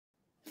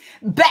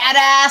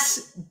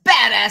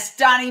Badass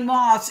Donny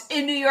Moss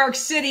in New York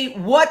City.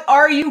 What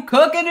are you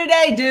cooking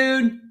today,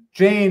 dude?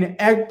 Jane,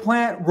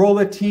 eggplant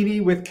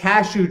rolatini with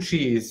cashew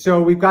cheese.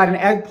 So we've got an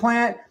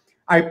eggplant.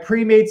 I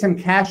pre-made some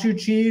cashew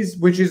cheese,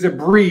 which is a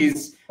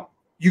breeze.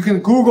 You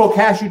can Google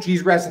cashew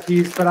cheese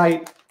recipes, but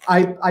I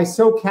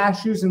soak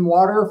cashews in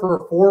water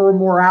for 4 or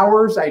more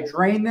hours. I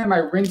drain them, I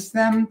rinse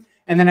them,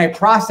 and then I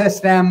process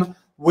them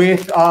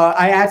with,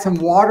 I add some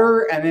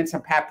water and then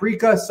some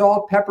paprika,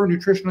 salt, pepper,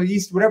 nutritional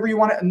yeast, whatever you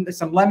want, and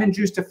some lemon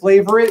juice to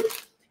flavor it.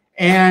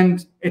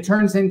 And it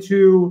turns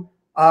into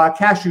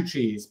cashew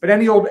cheese, but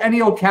any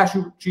old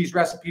cashew cheese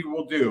recipe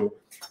will do.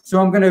 So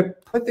I'm going to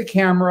put the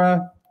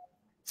camera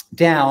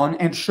down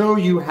and show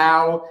you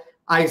how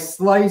I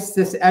slice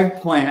this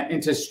eggplant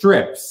into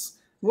strips.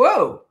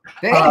 Whoa.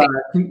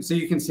 So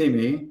you can see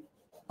me.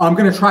 I'm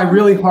going to try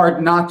really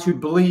hard not to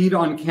bleed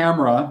on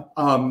camera,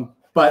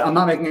 but I'm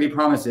not making any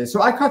promises.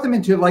 So I cut them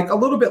into like a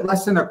little bit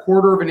less than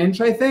 1/4 of an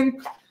inch, I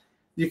think.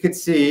 You could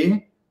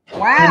see.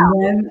 Wow.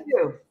 Then,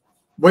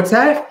 what's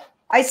that?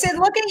 I said,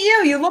 look at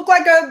you. You look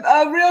like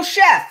a real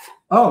chef.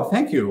 Oh,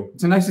 thank you.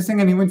 It's the nicest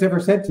thing anyone's ever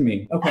said to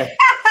me. Okay.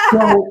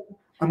 So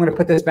I'm going to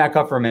put this back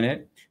up for a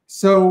minute.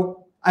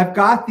 So I've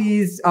got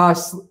these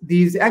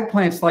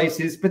eggplant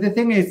slices, but the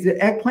thing is the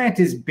eggplant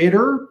is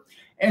bitter.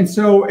 And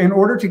so in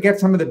order to get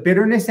some of the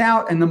bitterness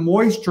out and the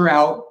moisture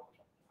out,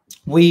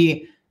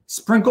 we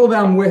sprinkle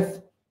them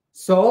with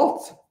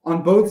salt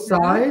on both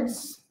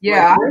sides.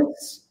 Yeah. Like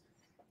this.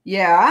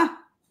 Yeah.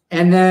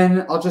 And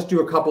then I'll just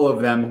do a couple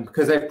of them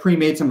because I've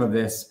pre-made some of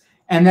this.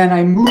 And then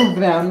I move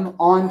them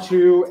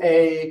onto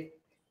a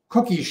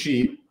cookie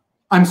sheet.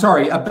 I'm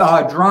sorry, a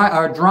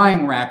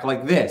drying rack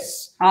like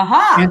this.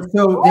 And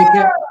so they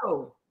get,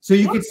 so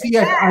you could see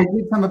I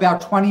did some about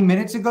 20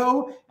 minutes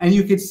ago, and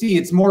you could see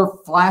it's more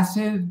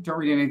flaccid. Don't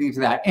read anything to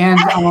that. And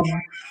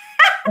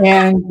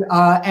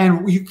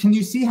can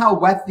you see how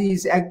wet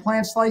these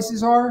eggplant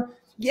slices are?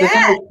 Yeah.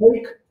 So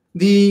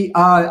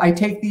I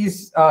take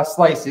these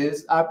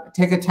slices,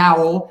 take a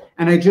towel,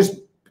 and I just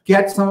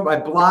get I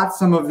blot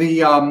some of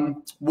the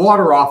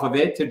water off of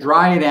it to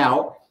dry it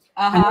out.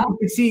 And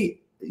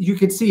you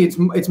can see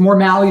it's more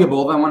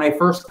malleable than when I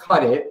first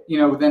cut it,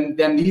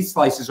 than these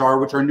slices are,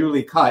 which are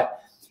newly cut.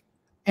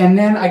 And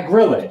then I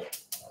grill it.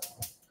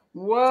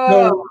 Whoa.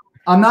 So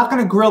I'm not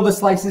going to grill the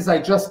slices I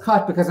just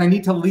cut because I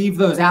need to leave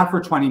those out for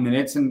 20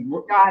 minutes, and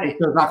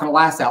they're not going to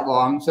last that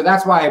long. So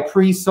that's why I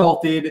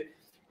pre-salted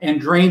and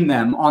drain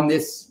them on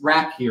this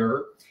rack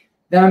here.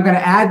 Then I'm going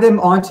to add them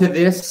onto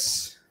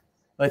this.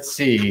 Let's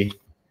see.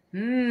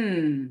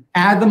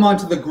 Add them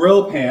onto the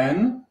grill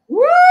pan.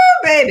 Woo,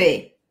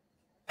 baby.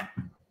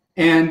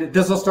 And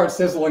this will start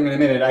sizzling in a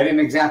minute. I didn't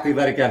exactly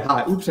let it get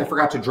hot. Oops, I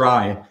forgot to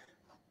dry.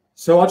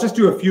 So I'll just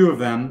do a few of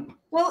them.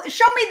 Well,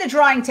 show me the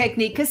drying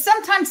technique, because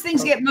sometimes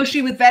things get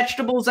mushy with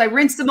vegetables. I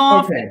rinse them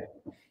off. Okay.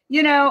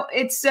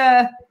 It's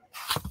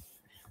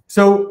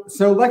So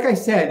like I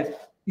said,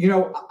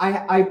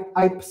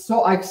 I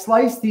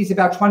sliced these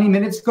about 20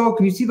 minutes ago.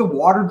 Can you see the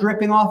water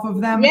dripping off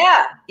of them?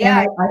 Yeah.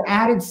 And I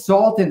added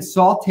salt, and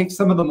salt takes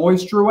some of the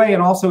moisture away.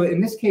 And also in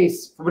this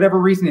case, for whatever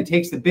reason, it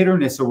takes the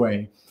bitterness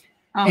away.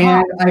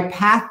 And I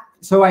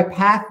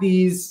pat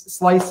these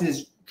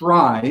slices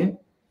dry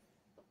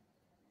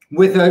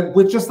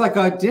with just like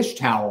a dish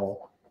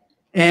towel.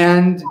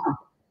 And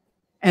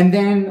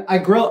then I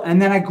grill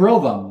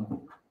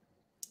them.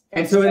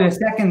 And so in a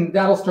second,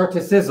 that'll start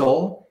to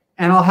sizzle.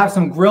 And I'll have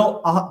some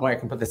I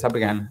can put this up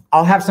again.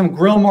 I'll have some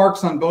grill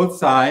marks on both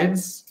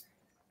sides.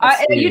 Are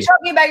you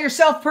talking about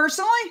yourself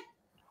personally?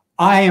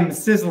 I am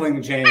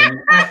sizzling, Jane.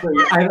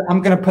 Actually,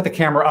 I'm going to put the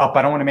camera up.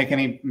 I don't want to make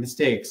any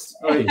mistakes.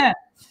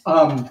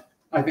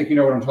 I think you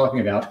know what I'm talking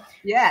about.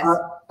 Yes.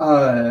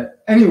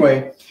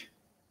 Anyway,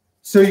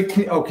 so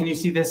can you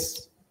see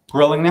this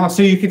grilling now?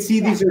 So you can see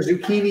these are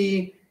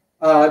zucchini.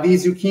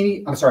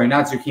 I'm sorry,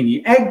 not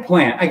zucchini.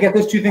 Eggplant. I get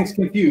those two things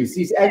confused.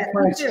 These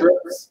eggplant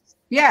strips.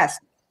 Yes.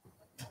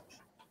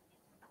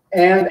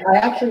 And I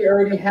actually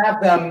already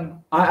have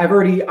them. I've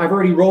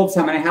already rolled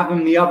some, and I have them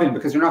in the oven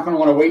because you're not going to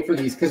want to wait for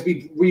these, because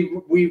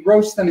we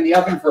roast them in the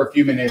oven for a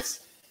few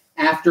minutes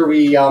after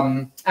we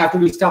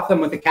stuff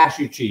them with the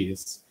cashew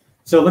cheese.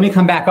 So let me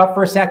come back up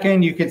for a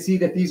second. You can see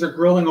that these are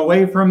grilling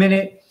away for a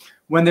minute.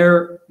 When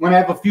I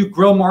have a few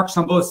grill marks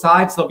on both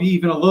sides, they'll be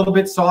even a little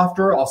bit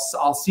softer.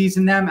 I'll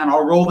season them, and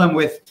I'll roll them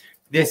with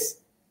this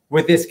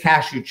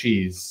cashew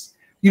cheese.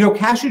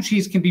 Cashew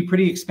cheese can be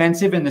pretty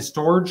expensive in the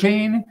store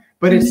chain,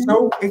 but it's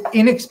so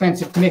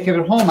inexpensive to make it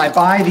at home. I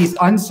buy these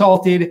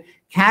unsalted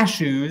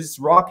cashews,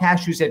 raw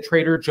cashews at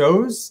Trader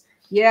Joe's.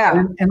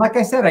 Yeah. And like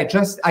I said,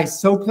 I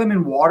soak them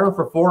in water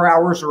for 4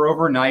 hours or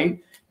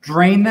overnight,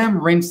 drain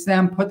them, rinse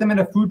them, put them in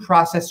a food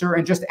processor,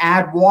 and just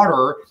add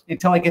water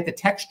until I get the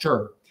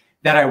texture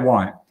that I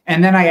want.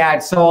 And then I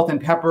add salt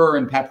and pepper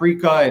and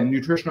paprika and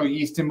nutritional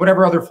yeast and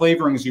whatever other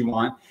flavorings you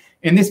want.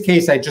 In this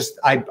case, I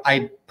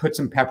put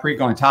some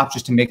paprika on top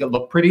just to make it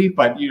look pretty,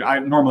 but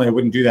normally I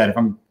wouldn't do that if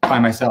I'm by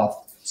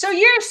myself. So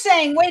you're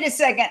saying, wait a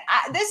second,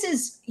 this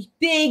is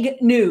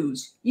big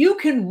news. You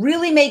can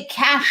really make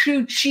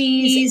cashew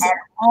cheese at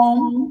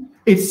home?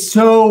 It's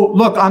so,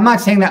 look, I'm not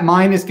saying that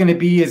mine is going to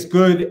be as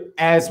good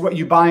as what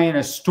you buy in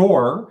a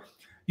store,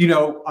 you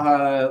know,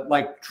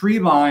 like Tree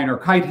Line or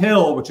Kite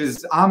Hill, which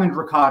is almond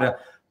ricotta.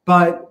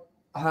 But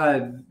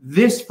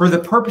this, for the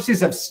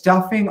purposes of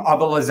stuffing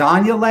of a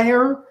lasagna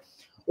layer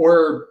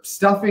or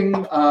stuffing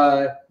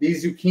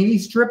these zucchini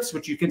strips,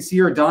 which you can see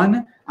are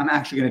done, I'm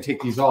actually going to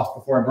take these off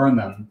before I burn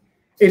them.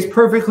 It's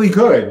perfectly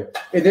good.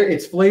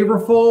 It's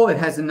flavorful. It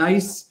has a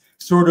nice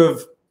sort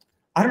of,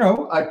 I don't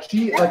know, a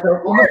cheese, like a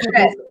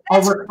ricotta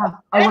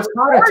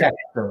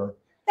texture.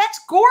 That's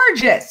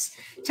gorgeous.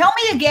 Tell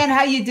me again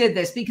how you did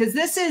this, because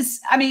this is,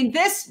 I mean,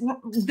 this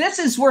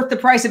is worth the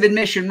price of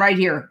admission right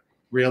here.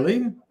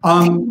 Really?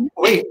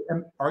 Wait,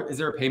 is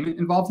there a payment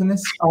involved in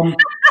this?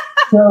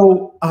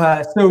 So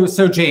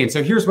Jane,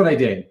 so here's what I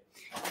did.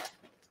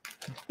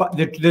 But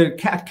the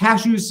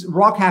cashews,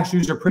 raw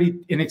cashews are pretty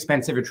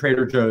inexpensive at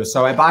Trader Joe's,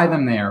 so I buy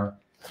them there.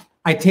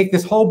 I take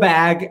this whole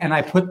bag and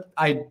I put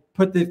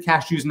the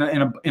cashews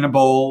in a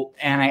bowl,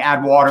 and I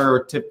add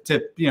water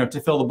to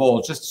fill the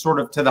bowl, just sort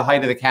of to the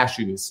height of the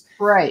cashews.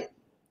 Right.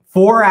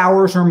 4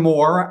 hours or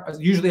more.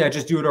 Usually I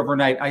just do it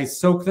overnight. I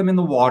soak them in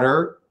the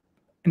water,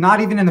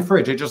 not even in the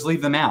fridge. I just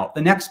leave them out.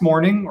 The next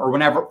morning or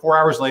whenever, 4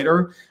 hours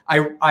later,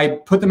 I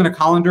put them in a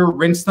colander,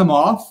 rinse them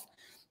off,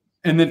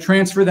 and then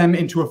transfer them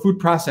into a food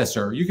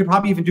processor. You could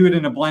probably even do it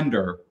in a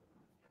blender.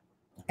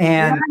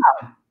 And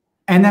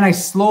then I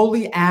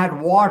slowly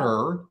add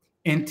water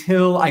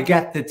until I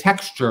get the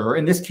texture.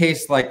 In this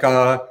case, like,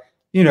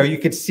 you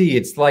could see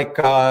it's like,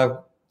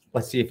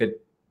 let's see if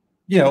it,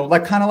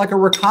 like kind of like a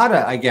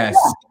ricotta, I guess.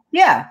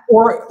 Yeah.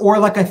 Or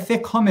like a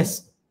thick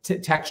hummus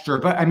texture.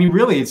 But I mean,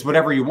 really, it's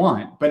whatever you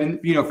want. But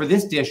for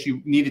this dish,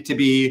 you need it to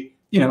be,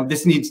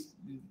 this needs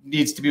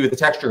to be with the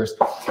textures.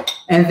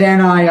 And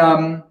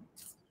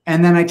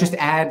then I just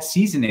add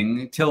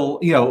seasoning till,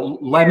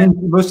 lemon.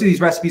 Most of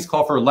these recipes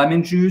call for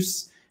lemon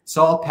juice,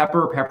 salt,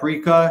 pepper,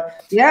 paprika.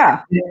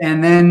 Yeah.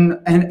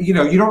 And you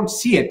don't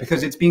see it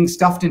because it's being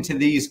stuffed into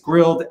these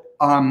grilled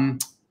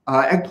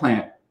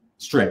eggplant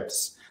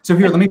strips. So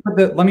here, let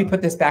me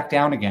put this back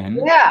down again.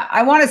 Yeah,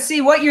 I want to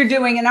see what you're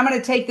doing, and I'm going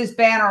to take this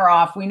banner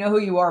off. We know who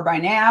you are by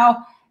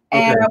now,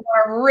 and I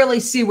want to really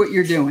see what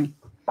you're doing.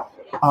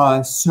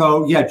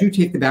 So yeah, do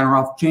take the banner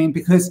off, Jane,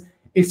 because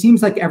it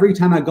seems like every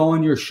time I go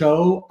on your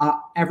show,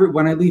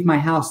 when I leave my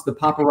house, the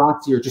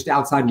paparazzi are just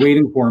outside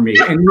waiting for me.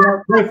 And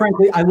quite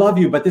frankly, I love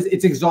you, but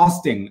it's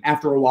exhausting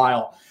after a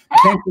while.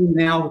 Thankfully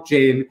now,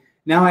 Jane,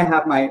 now I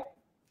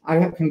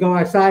can go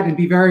outside and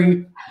be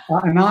very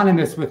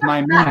anonymous with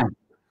my man.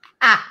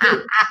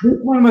 This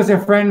one was a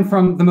friend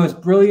from the most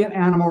brilliant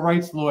animal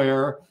rights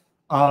lawyer,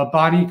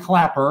 Bonnie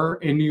Clapper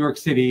in New York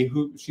City,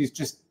 who she's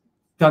just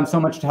done so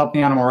much to help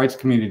the animal rights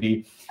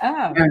community.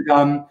 Oh.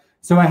 And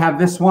so I have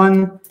this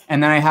one,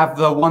 and then I have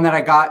the one that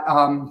I got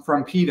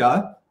from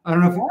PETA. I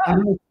don't know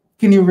if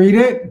can you read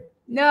it?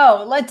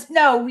 No,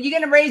 you're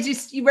gonna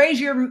raise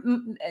your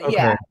okay.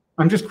 Yeah.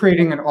 I'm just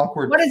creating an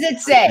awkward. What does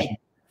it say?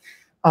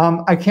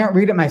 I can't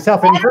read it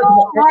myself.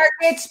 Animal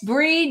markets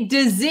breed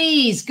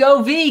disease.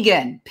 Go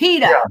vegan.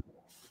 PETA. Yeah.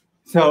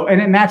 So,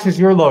 and it matches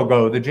your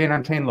logo, the Jane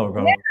on Chain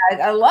logo. Yeah,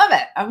 I love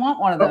it. I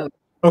want one of those.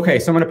 Okay,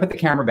 so I'm going to put the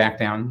camera back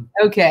down.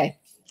 Okay.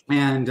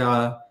 And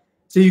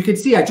so you can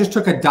see I just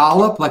took a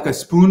dollop, like a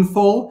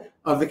spoonful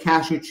of the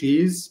cashew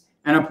cheese,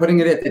 and I'm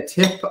putting it at the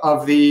tip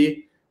of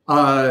the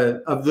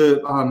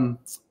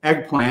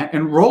eggplant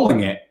and rolling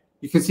it.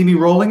 You can see me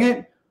rolling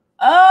it.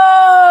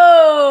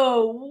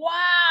 Oh, wow.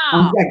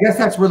 I guess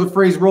that's where the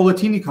phrase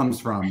rollatini comes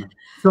from.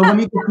 So let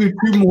me do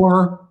two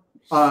more.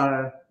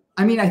 I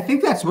mean, I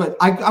think that's what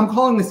I'm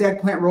calling this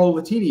eggplant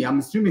rollatini. I'm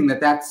assuming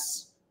that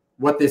that's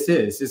what this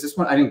is. Is this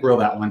one? I didn't grill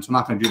that one, so I'm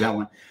not going to do that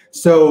one.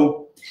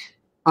 So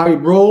I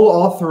roll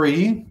all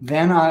three.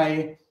 Then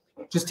I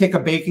just take a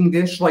baking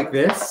dish like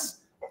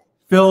this,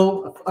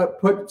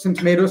 put some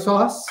tomato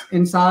sauce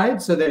inside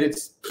so that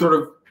it's sort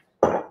of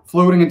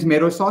floating in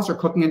tomato sauce or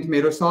cooking in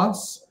tomato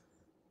sauce.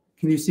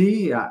 Can you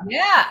see?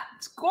 Yeah,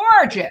 it's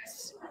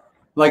gorgeous.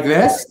 Like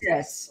this?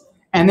 Yes.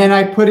 And then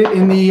I put it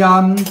in the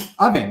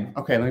oven.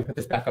 Okay, let me put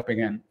this back up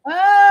again.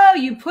 Oh,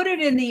 you put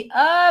it in the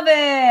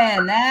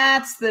oven.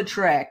 That's the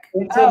trick.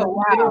 Until the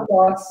tomato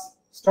sauce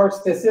starts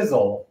to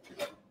sizzle.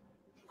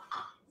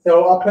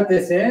 So I'll put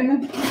this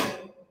in.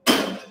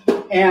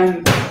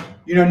 And,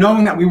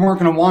 knowing that we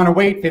weren't going to want to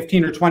wait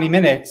 15 or 20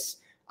 minutes,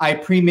 I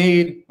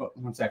pre-made,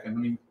 one second,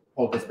 let me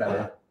hold this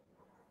better.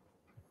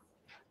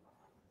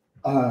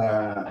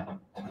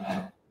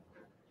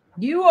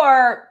 You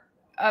are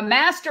a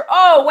master.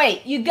 Oh,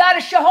 wait, you got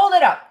to hold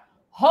it up.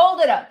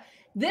 Hold it up.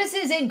 This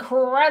is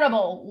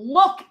incredible.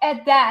 Look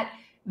at that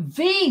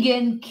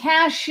vegan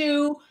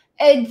cashew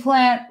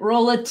eggplant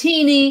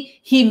rollatini.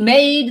 He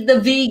made the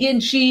vegan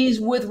cheese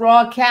with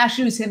raw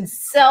cashews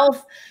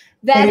himself.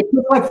 It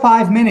took like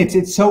 5 minutes.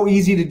 It's so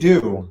easy to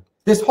do.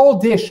 This whole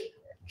dish,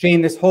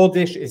 Jane, this whole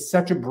dish is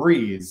such a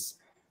breeze.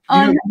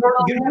 You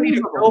don't need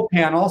a grill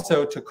pan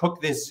also to cook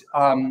this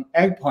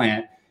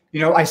eggplant.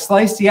 I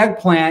sliced the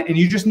eggplant, and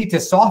you just need to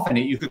soften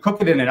it. You could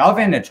cook it in an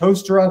oven, a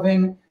toaster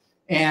oven.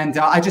 And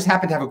I just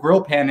happen to have a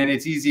grill pan, and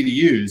it's easy to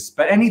use.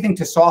 But anything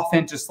to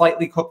soften, to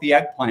slightly cook the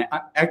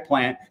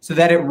eggplant so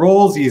that it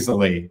rolls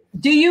easily.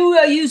 Do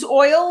you use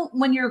oil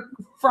when you're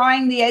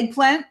frying the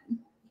eggplant?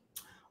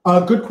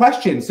 Good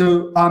question.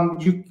 So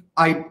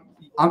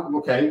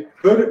okay,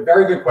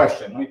 very good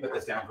question. Let me put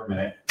this down for a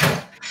minute.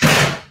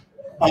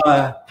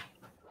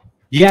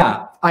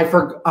 Yeah,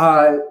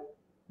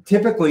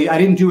 typically I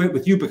didn't do it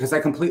with you because I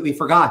completely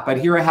forgot. But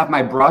here I have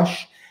my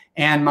brush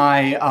and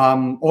my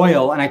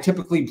oil, and I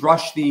typically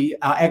brush the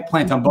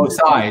eggplant on both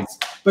sides.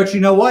 But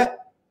you know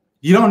what?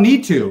 You don't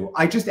need to.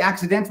 I just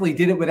accidentally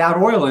did it without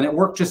oil, and it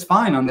worked just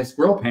fine on this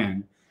grill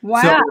pan.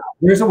 Wow. So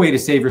there's a way to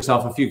save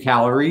yourself a few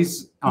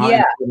calories.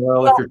 Yeah.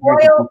 Oil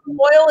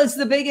is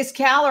the biggest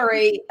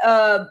calorie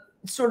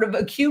sort of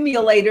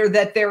accumulator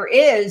that there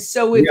is.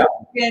 So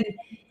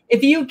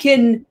if you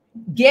can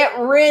get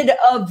rid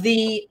of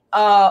the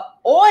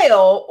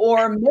oil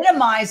or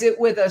minimize it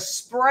with a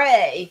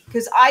spray,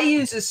 because I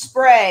use a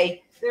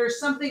spray. There's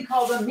something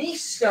called a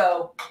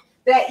misto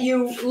that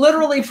you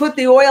literally put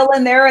the oil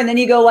in there, and then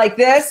you go like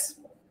this.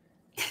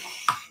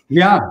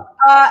 Yeah.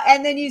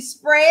 And then you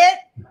spray it.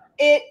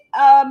 It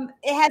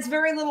has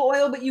very little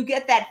oil, but you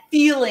get that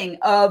feeling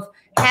of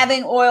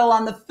having oil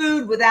on the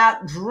food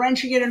without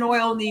drenching it in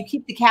oil, and you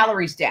keep the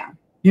calories down.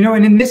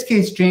 And in this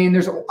case,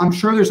 Jane, I'm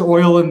sure there's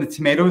oil in the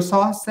tomato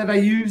sauce that I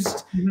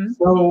used. Mm-hmm.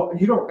 So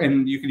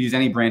and you could use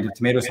any brand of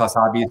tomato sauce,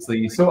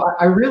 obviously. So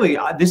I really,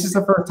 this is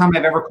the first time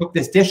I've ever cooked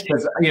this dish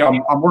because,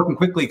 I'm working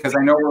quickly because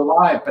I know we're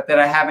live, but that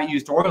I haven't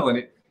used oil in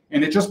it,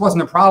 and it just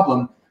wasn't a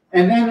problem.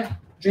 And then,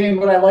 Jane,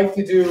 what I like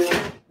to do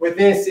with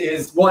this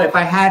is, well, if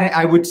I had it,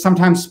 I would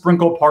sometimes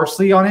sprinkle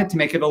parsley on it to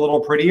make it a little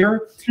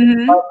prettier.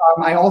 Mm-hmm. But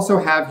I also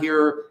have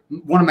here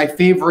one of my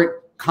favorite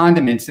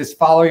condiments is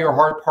Follow Your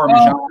Heart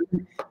Parmesan.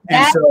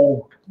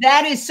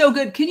 That is so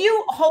good. Can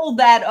you hold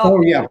that up?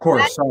 Oh yeah, of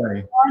course.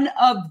 Sorry. One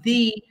of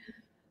the,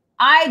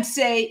 I'd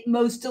say,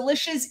 most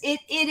delicious. It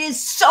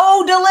is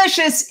so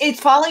delicious. It's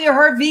Follow Your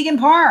Heart vegan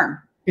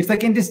parm. It's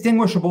like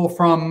indistinguishable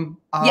from.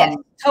 Yes,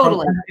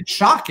 totally. It's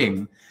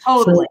shocking.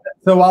 Totally.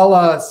 So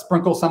I'll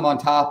sprinkle some on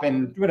top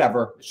and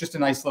whatever. It's just a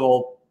nice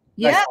little.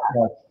 Yeah.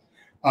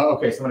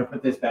 Okay, so I'm gonna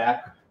put this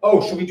back.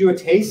 Oh, should we do a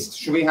taste?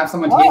 Should we have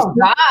someone taste? Oh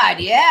God,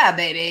 yeah,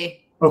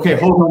 baby. Okay,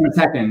 hold on a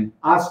second.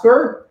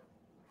 Oscar?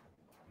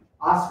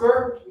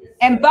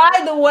 And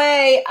by the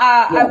way,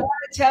 I want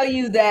to tell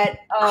you that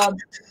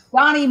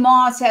Donny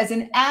Moss has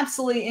an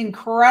absolutely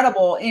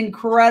incredible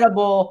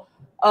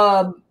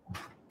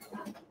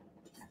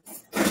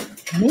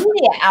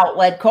media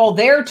outlet called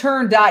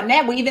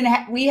theirturn.net.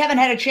 We haven't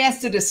had a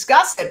chance to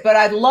discuss it, but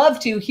I'd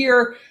love to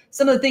hear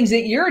some of the things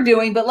that you're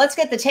doing. But let's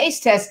get the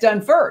taste test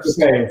done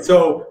first. Okay,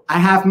 so I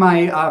have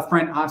my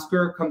friend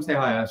Oscar. Come say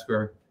hi,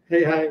 Oscar.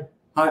 Hey, hi.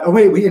 Oh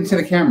wait, we into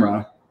the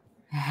camera.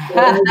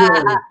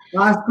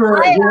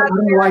 Oscar, I don't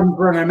know why he's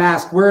wearing a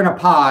mask. We're in a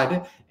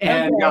pod,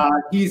 and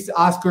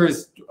Oscar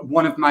is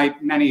one of my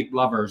many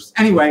lovers.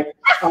 Anyway,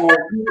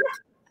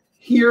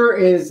 here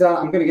is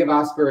I'm going to give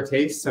Oscar a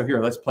taste. So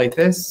here, let's plate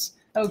this.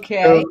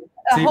 Okay.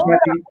 Hold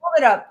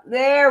it up.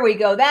 There we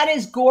go. That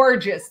is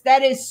gorgeous.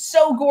 That is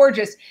so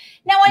gorgeous.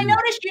 Now, I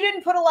noticed you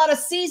didn't put a lot of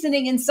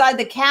seasoning inside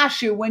the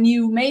cashew when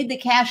you made the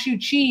cashew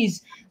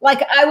cheese.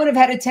 Like I would have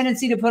had a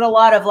tendency to put a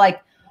lot of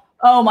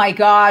oh my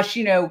gosh,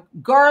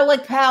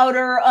 garlic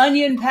powder,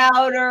 onion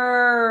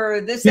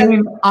powder, this.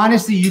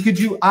 Honestly, you could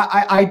do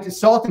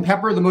salt and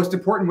pepper the most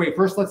important way.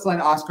 First, let's let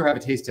Oscar have a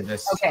taste of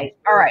this. Okay.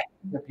 All right.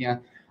 Yeah.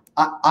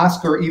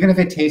 Oscar, even if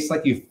it tastes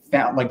like you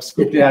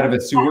scooped it out of a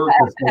sewer,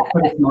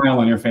 put a smile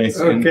on your face.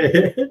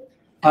 Okay.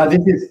 And,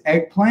 this is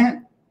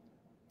eggplant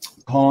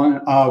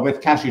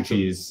with cashew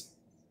cheese.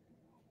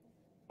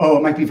 Oh,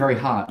 it might be very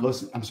hot.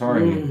 Listen, I'm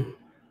sorry.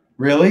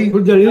 Really?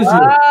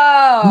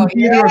 Oh,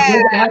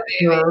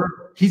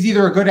 he's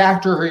either a good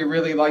actor or he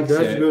really likes it.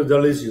 That's good,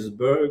 delicious,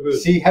 very good.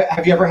 See,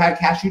 have you ever had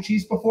cashew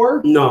cheese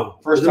before? No,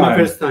 first time. My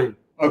first time.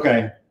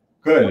 Okay,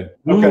 good.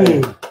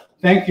 Okay,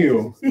 thank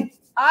you.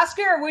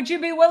 Oscar, would you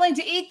be willing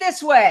to eat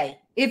this way?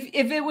 If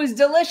it was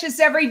delicious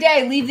every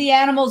day, leave the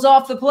animals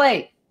off the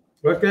plate.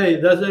 Okay,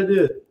 that's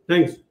it.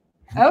 Thanks.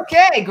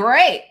 Okay,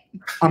 great.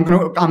 I'm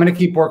gonna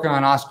keep working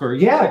on Oscar.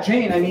 Yeah,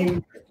 Jane. I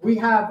mean, we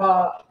have.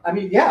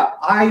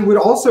 I would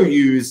also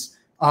use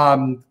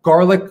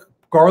garlic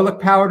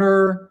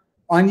powder,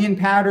 onion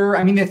powder.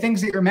 I mean, the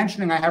things that you're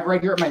mentioning, I have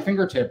right here at my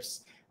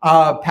fingertips.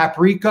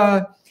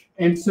 Paprika,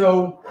 and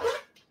so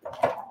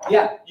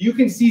yeah, you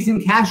can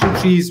season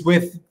cashew cheese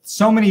with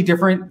so many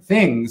different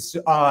things.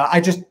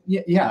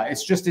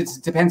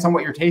 It depends on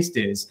what your taste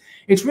is.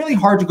 It's really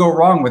hard to go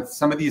wrong with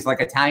some of these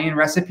Italian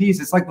recipes.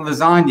 It's like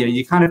lasagna.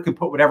 You kind of can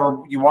put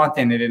whatever you want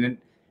in it, and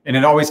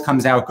it always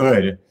comes out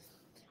good.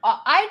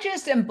 I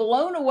just am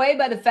blown away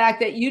by the fact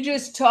that you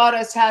just taught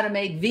us how to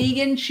make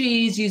vegan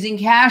cheese using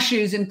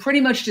cashews and pretty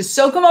much just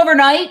soak them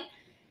overnight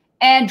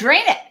and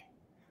drain it.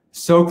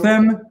 Soak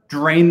them,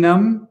 drain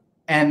them,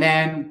 and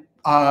then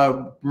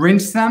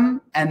rinse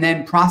them, and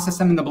then process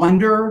them in the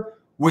blender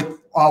with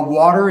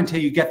water until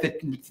you get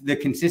the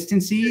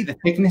consistency, the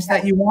thickness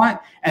that you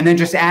want, and then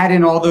just add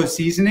in all those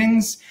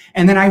seasonings,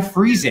 and then I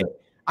freeze it.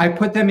 I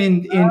put them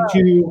into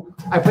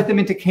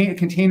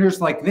containers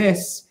like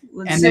this,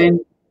 and then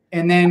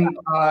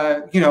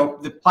you know,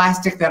 the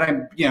plastic that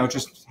I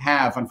just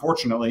have,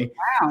 unfortunately.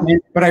 Wow.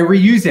 But I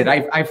reuse it.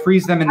 I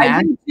freeze them in that.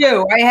 I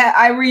do.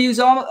 I reuse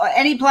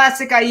any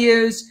plastic I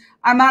use.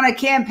 I'm on a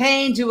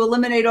campaign to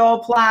eliminate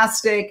all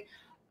plastic.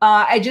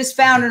 I just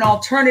found an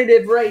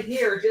alternative right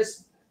here.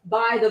 Just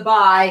by the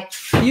by,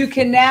 you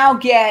can now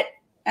get,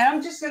 and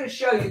I'm just going to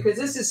show you because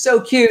this is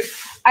so cute.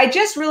 I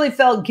just really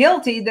felt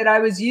guilty that I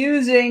was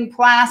using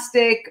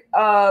plastic,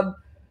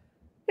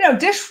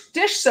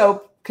 dish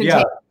soap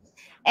containers.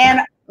 Yeah.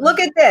 And look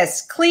at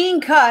this,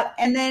 clean cut.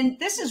 And then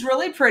this is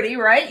really pretty,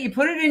 right? You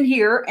put it in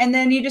here and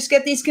then you just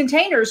get these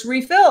containers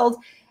refilled.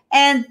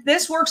 And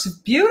this works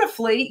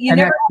beautifully.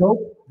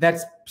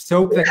 That's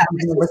soap that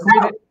comes in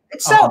liquid.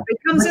 It's soap. It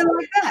comes in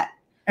like that.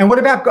 And what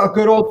about a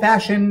good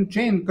old-fashioned,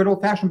 Jane, good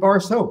old-fashioned bar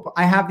of soap?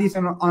 I have these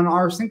on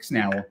our sinks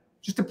now.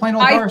 Just a plain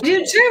old bar. I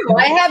do too.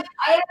 I have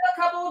a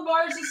couple of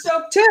bars of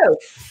soap too.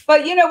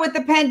 But with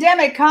the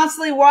pandemic,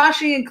 constantly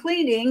washing and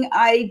cleaning,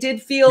 I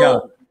did feel,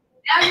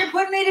 now you're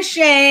putting me to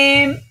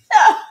shame.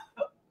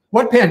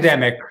 What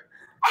pandemic?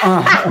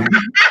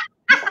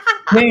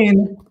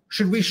 Jane,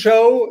 should we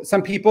show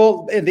some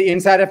people the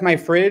inside of my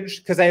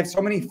fridge? Because I have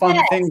so many fun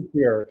things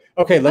here.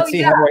 Okay, let's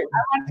see how do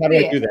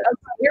I do that.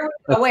 Okay, here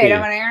we go. Wait,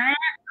 I'm gonna.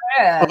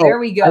 There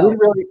we go.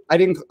 I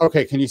didn't.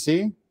 Okay, can you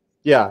see?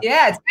 Yeah.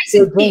 Yeah, it's nice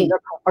and neat.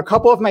 A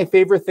couple of my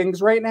favorite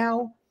things right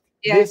now.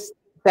 Yeah. This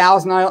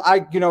Thousand Island. I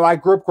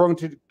grew up going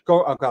to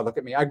go. Oh God, look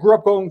at me. I grew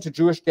up going to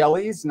Jewish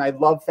delis, and I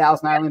love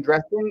Thousand Island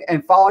dressing.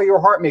 And Follow Your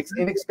Heart makes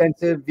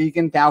inexpensive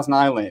vegan Thousand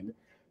Island,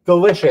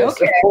 delicious.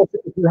 Okay. Of course,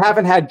 if you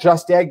haven't had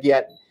Just Egg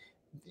yet,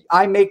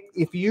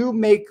 if you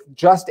make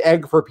Just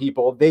Egg for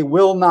people, they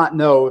will not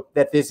know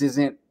that this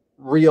isn't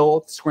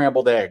real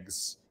scrambled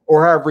eggs,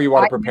 or however you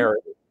want to prepare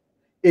it.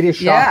 It is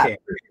shocking.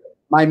 Yeah.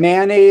 My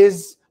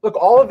mayonnaise. Look,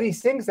 all of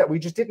these things that we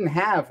just didn't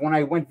have when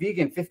I went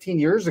vegan 15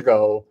 years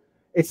ago.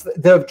 It's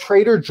the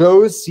Trader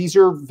Joe's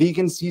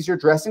vegan Caesar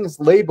dressing is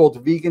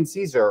labeled vegan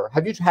Caesar.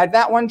 Have you had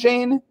that one,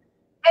 Jane?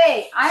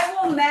 Hey, I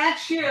will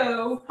match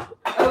you.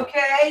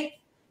 Okay.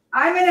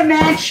 I'm going to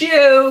match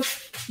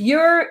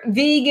your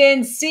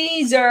vegan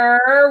Caesar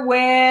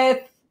with,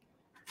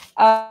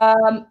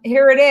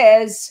 here it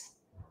is,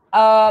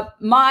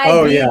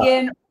 my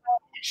vegan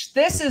ranch.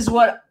 This is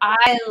what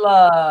I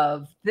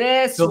love.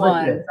 This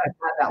one. I've had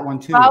that one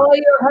too. Follow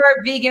Your Heart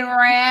vegan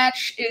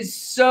ranch is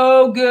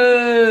so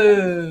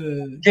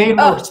good. Jane,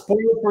 we're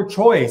spoiled for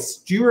choice.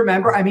 Do you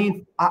remember? I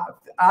mean,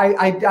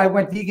 I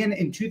went vegan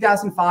in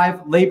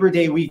 2005 Labor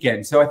Day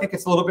weekend. So I think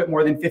it's a little bit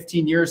more than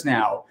 15 years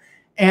now.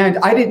 And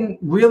I didn't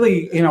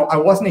really, I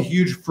wasn't a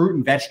huge fruit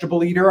and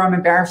vegetable eater. I'm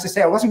embarrassed to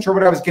say I wasn't sure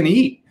what I was going to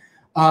eat.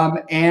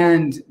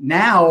 And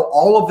now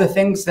all of the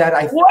things that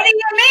What do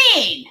you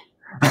mean?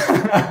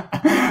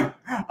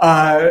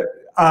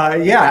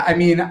 Yeah, I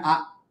mean,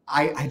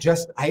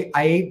 I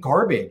ate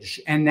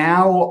garbage, and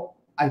now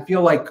I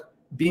feel like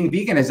being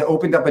vegan has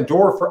opened up a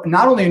door for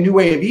not only a new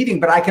way of eating,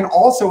 but I can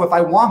also, if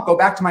I want, go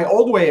back to my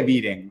old way of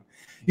eating.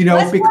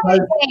 Because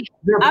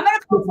I'm going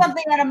to pull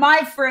something out of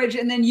my fridge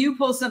and then you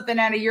pull something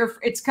out of your.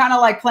 It's kind of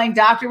like playing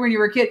doctor when you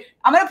were a kid.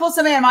 I'm going to pull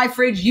something out of my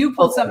fridge. You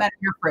pull something out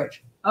of your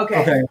fridge.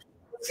 Okay.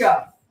 Let's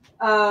go.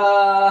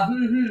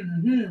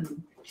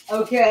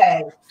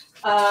 Okay.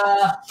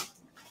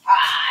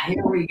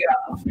 Here we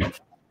go.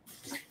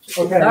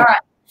 Okay. All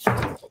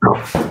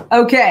right.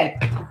 Okay.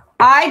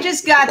 I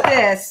just got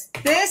this.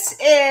 This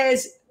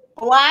is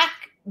black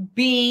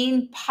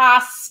bean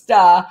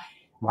pasta.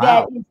 Wow.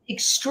 That is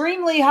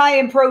extremely high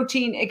in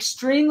protein,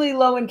 extremely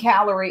low in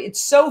calorie.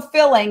 It's so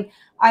filling.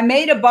 I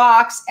made a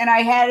box and I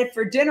had it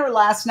for dinner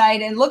last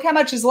night, and look how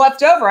much is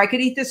left over. I could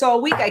eat this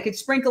all week. I could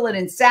sprinkle it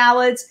in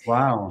salads.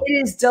 Wow. It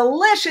is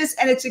delicious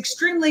and it's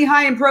extremely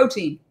high in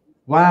protein.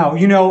 Wow.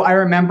 I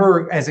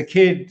remember as a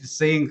kid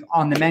seeing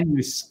on the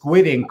menu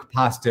squid ink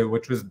pasta,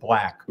 which was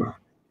black.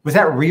 Was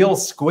that real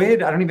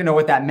squid? I don't even know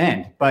what that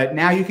meant. But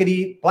now you could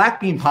eat black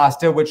bean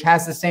pasta, which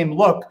has the same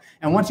look.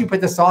 And once you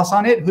put the sauce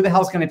on it, who the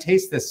hell's going to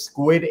taste this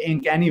squid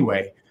ink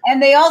anyway?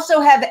 And they also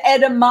have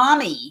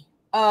edamame,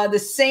 the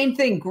same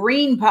thing,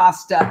 green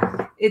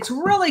pasta. It's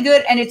really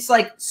good. And it's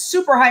like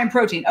super high in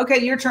protein. Okay,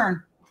 your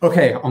turn.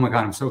 Okay. Oh my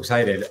God, I'm so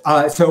excited.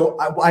 So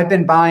I've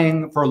been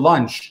buying for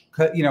lunch.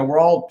 We're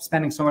all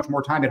spending so much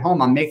more time at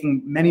home. I'm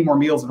making many more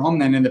meals at home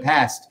than in the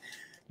past.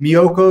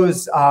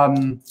 Miyoko's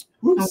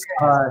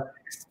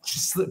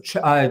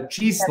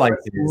cheese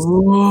slices.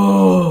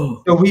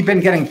 Ooh. So we've been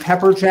getting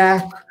pepper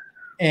jack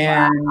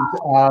and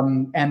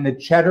the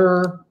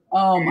cheddar.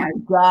 Oh my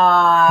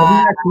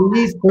God.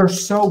 They're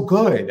so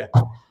good.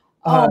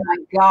 Oh my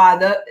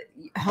God.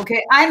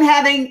 Okay. I'm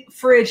having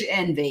fridge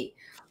envy.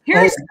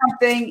 Here's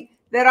something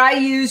that I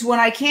use when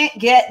I can't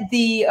get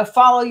the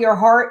Follow Your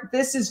Heart.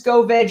 This is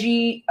Go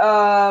Veggie,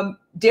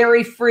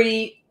 dairy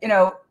free,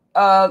 Go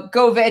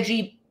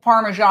Veggie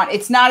Parmesan.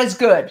 It's not as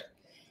good.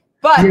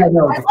 But Yeah,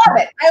 no, I love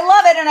it. I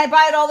love it, and I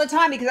buy it all the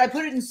time because I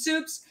put it in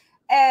soups.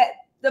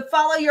 The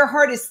Follow Your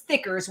Heart is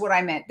thicker is what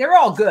I meant. They're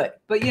all good,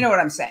 but you know what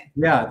I'm saying.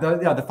 Yeah,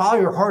 the Follow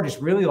Your Heart is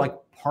really like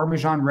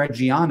Parmesan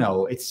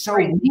Reggiano. It's so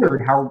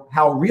weird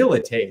how real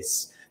it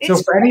tastes. So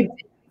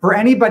for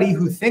anybody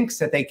who thinks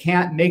that they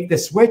can't make the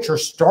switch or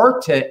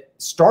start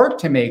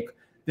to make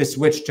the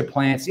switch to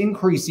plants,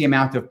 increase the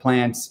amount of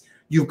plants,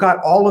 you've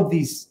got all of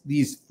these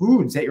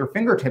foods at your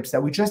fingertips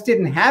that we just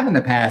didn't have in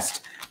the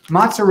past.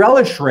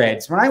 Mozzarella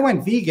shreds. When I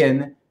went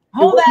vegan,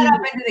 hold that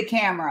up into the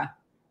camera.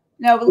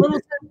 No, a little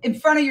in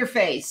front of your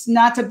face,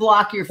 not to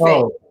block your face.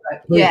 Oh,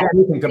 yeah,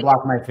 anything to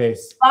block my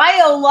face.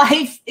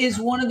 BioLife is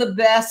one of the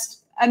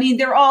best. I mean,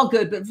 they're all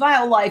good, but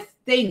BioLife,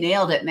 they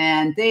nailed it,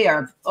 man. They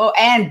are. Oh,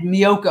 and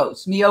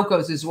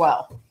Miyoko's as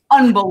well.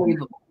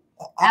 Unbelievable.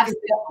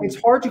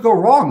 It's hard to go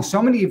wrong. So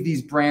many of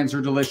these brands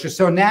are delicious.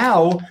 So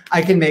now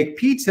I can make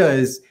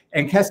pizzas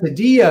and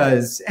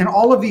quesadillas and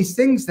all of these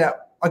things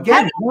that,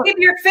 again. How do you keep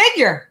your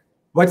figure?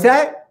 What's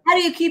that? How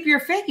do you keep your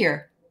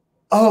figure?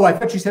 Oh, I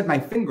thought you said my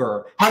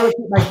finger. How do I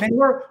keep my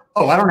finger?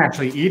 Oh, I don't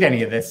actually eat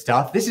any of this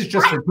stuff. This is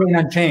just for Plain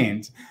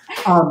Unchained.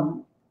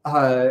 So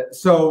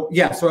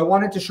I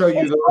wanted to show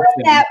you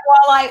that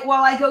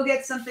while I go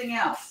get something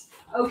else.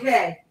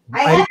 Okay.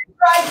 I haven't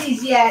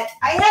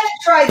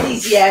tried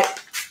these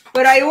yet,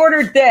 but I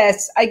ordered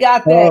this. I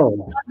got this.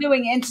 I'm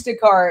doing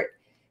Instacart.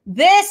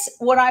 This,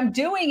 what I'm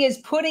doing is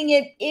putting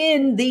it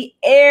in the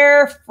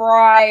air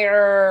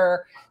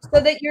fryer so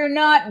that you're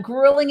not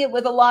grilling it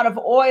with a lot of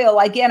oil.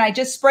 Again, I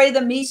just spray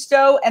the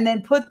misto and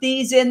then put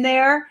these in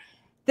there.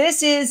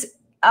 This is,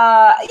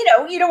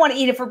 you don't want to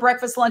eat it for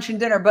breakfast, lunch, and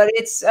dinner, but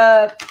it's,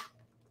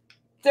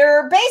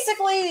 they're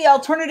basically the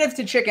alternative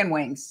to chicken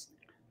wings.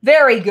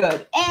 Very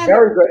good. And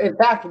very good. In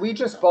fact, we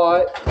just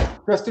bought,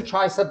 just to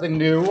try something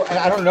new, and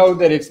I don't know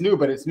that it's new,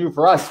 but it's new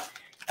for us.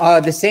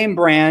 The same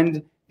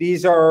brand.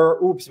 These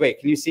are, oops, wait,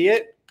 can you see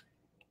it?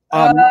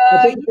 I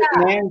think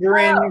the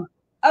Mandarin.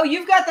 Oh,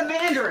 you've got the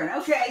Mandarin.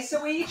 Okay,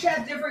 so we each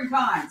have different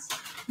kinds.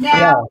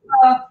 Now,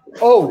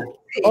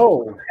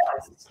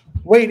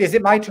 wait, is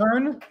it my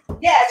turn?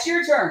 Yeah, it's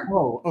your turn.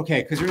 Oh,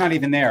 okay, because you're not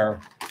even there.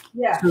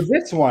 Yeah. So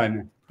this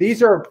one,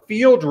 these are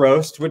field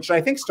roast, which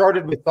I think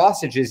started with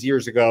sausages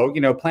years ago,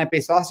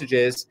 plant-based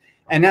sausages,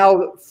 and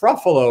now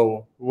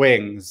Fruffalo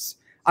wings.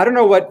 I don't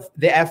know what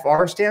the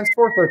FR stands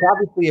for, so it's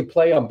obviously a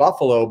play on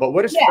buffalo, but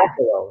what is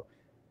Fruffalo?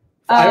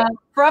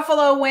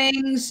 Fruffalo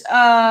wings,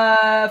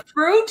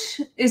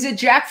 fruit? Is it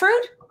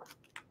jackfruit?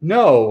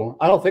 No,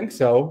 I don't think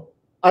so.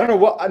 I don't know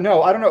what.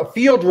 No, I don't know.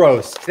 Field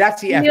roast.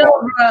 That's the field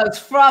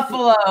roast.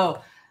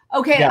 Fruffalo.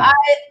 Okay, yeah.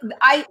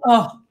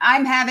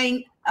 I'm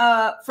having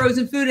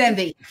frozen food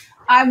envy.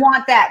 I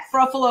want that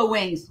Fruffalo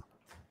wings.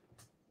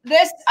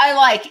 This I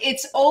like.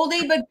 It's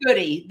oldie but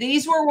goodie.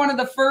 These were one of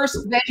the first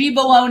veggie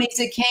bolognas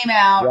that came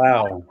out.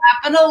 Wow.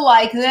 I happen to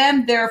like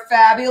them. They're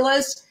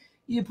fabulous.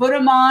 You put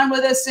them on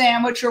with a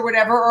sandwich or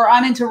whatever, or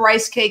I'm into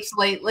rice cakes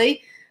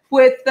lately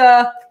with,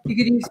 you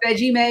could use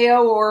veggie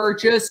mayo or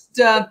just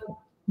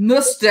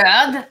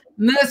mustard.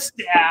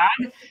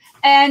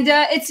 And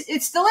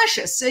it's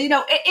delicious. So,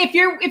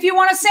 if you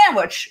want a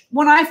sandwich,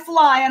 when I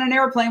fly on an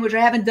airplane, which I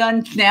haven't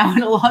done now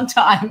in a long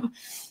time,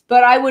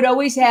 but I would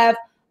always have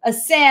a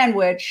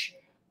sandwich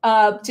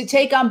to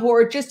take on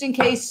board just in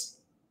case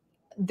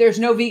there's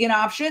no vegan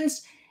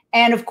options.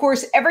 And of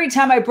course, every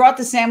time I brought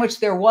the sandwich,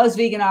 there was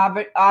vegan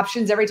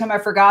options. Every time I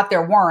forgot,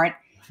 there weren't.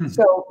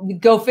 So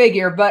go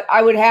figure. But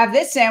I would have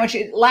this sandwich.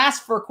 It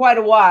lasts for quite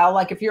a while.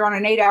 Like if you're on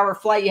an 8-hour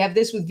flight, you have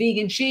this with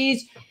vegan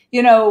cheese.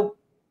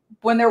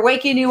 When they're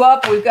waking you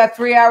up, we've got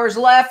 3 hours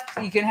left.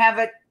 You can have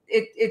it.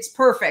 It's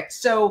perfect.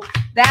 So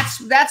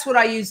that's what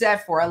I use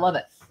that for. I love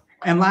it.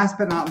 And last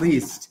but not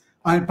least,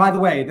 by the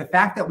way, the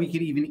fact that we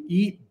could even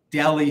eat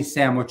deli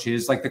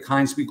sandwiches like the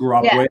kinds we grew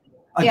up with.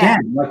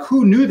 Again, like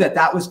who knew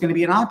that was going to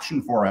be an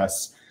option for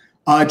us?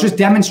 Just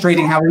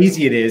demonstrating how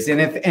easy it is. And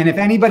if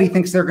anybody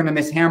thinks they're going to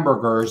miss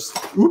hamburgers,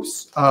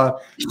 oops. I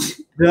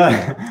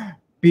have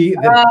it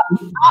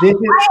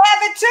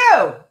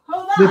too.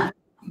 Hold on.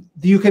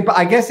 You could.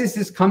 I guess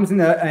this comes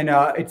in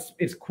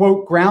it's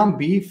quote ground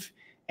beef,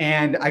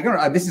 and I don't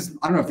know. I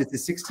don't know if this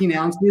is 16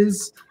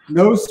 ounces.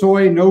 No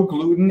soy, no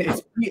gluten.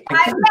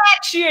 I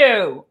match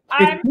you.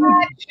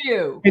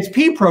 It's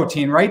pea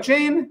protein, right,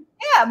 Jane?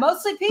 Yeah,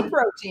 mostly pea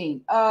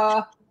protein.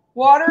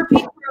 Water,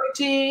 pea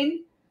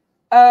protein,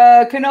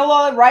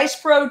 canola,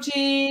 rice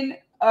protein,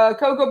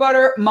 cocoa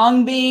butter,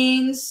 mung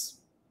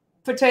beans,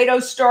 potato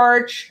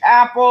starch,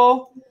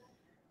 apple.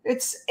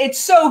 It's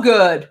so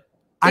good.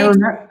 So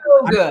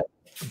good.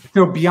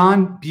 So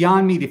beyond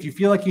meat, if you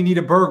feel like you need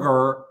a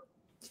burger,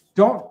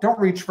 don't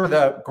reach for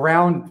the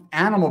ground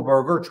animal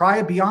burger. Try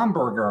a Beyond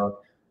Burger.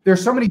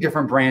 There's so many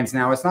different brands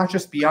now. It's not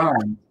just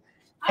Beyond.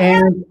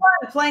 I'm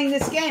fun playing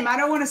this game. I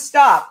don't want to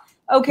stop.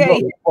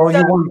 Okay. Well,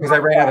 you won because I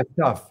ran out of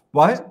stuff.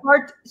 What?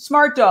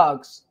 Smart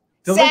dogs.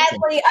 Delicious.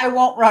 Sadly, I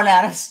won't run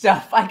out of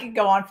stuff. I could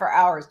go on for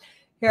hours.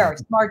 Here,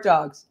 Smart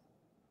Dogs.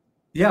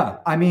 Yeah,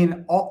 I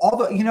mean, all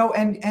the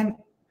and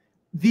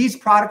these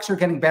products are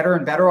getting better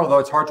and better, although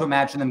it's hard to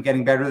imagine them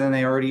getting better than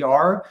they already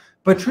are.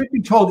 But truth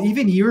be told,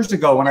 even years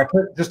ago, when I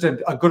put just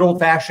a good old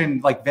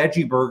fashioned like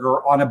veggie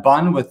burger on a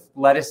bun with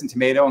lettuce and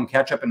tomato and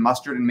ketchup and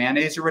mustard and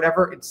mayonnaise or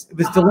whatever, it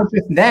was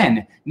delicious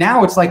then.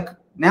 Now it's like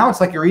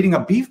you're eating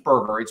a beef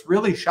burger. It's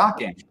really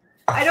shocking.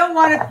 I don't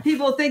want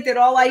people to think that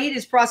all I eat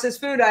is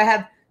processed food. I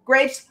have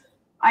grapes.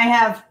 I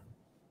have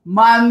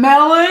my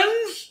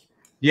melons.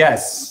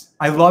 Yes,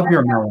 I love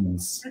your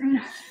melons.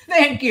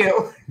 Thank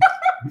you.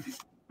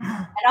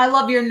 And I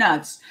love your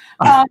nuts.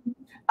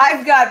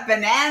 I've got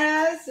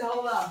bananas.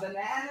 Hold on,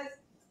 bananas.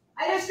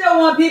 I just don't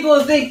want people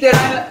to think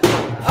that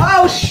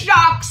oh,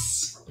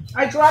 shucks.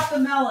 I dropped the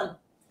melon.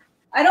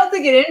 I don't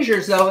think it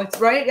injures, though. It's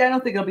right. I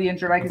don't think it'll be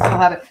injured. I can still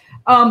have it.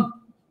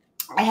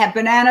 I have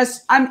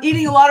bananas. I'm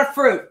eating a lot of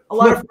fruit, a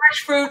lot of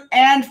fresh fruit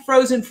and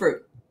frozen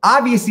fruit.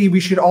 Obviously,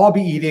 we should all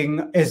be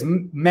eating as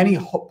many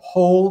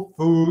whole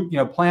food,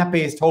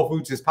 plant-based whole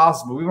foods as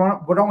possible. We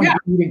don't want to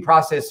be eating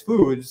processed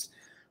foods,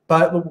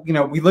 but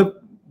we live.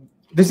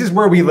 This is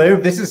where we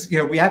live. This is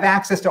we have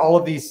access to all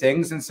of these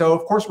things, and so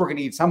of course we're going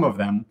to eat some of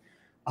them.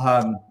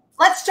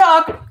 Let's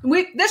talk.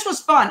 This was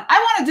fun. I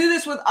want to do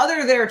this with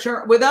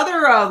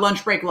other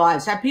lunch break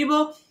lives. Have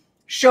people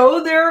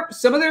show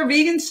some of their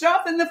vegan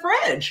stuff in the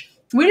fridge.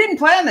 We didn't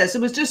plan this. It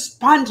was just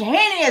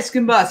spontaneous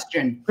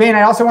combustion. And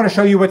I also want to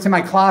show you what's in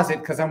my closet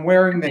because I'm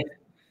wearing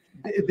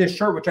this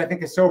shirt, which I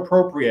think is so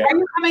appropriate. Are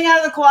you coming out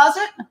of the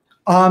closet?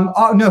 No,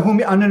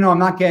 I'm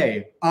not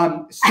gay.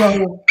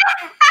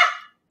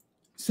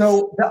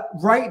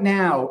 Right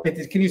now,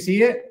 can you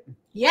see it?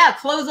 Yeah,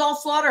 close all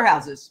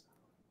slaughterhouses.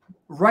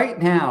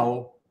 Right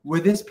now,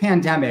 with this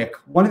pandemic,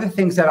 one of the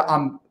things that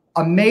I'm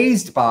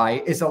amazed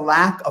by is a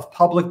lack of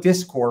public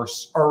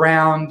discourse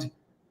around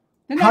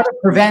how to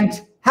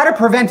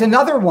prevent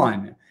another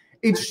one.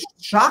 It's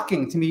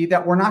shocking to me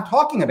that we're not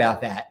talking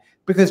about that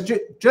because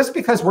just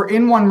because we're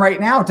in one right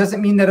now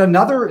doesn't mean that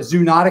another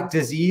zoonotic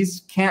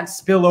disease can't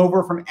spill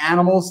over from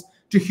animals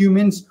to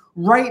humans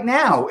right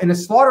now in a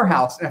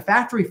slaughterhouse, in a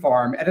factory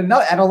farm, at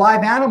a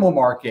live animal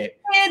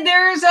market. And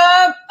there's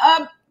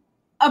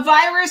a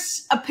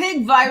virus, a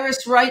pig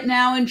virus right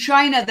now in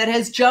China that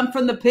has jumped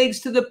from the pigs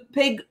to the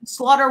pig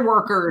slaughter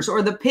workers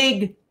or the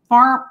pig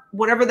farm,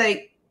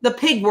 the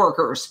pig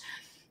workers.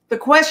 The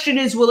question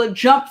is, will it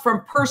jump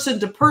from person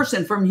to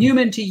person, from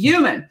human to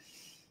human?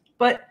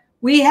 But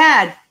we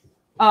had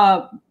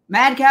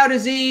mad cow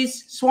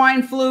disease,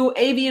 swine flu,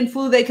 avian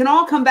flu. They can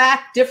all come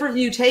back, different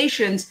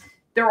mutations.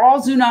 They're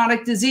all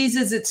zoonotic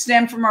diseases that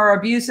stem from our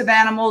abuse of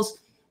animals,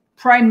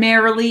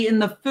 primarily in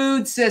the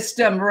food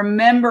system.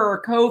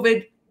 Remember,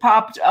 COVID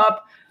popped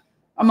up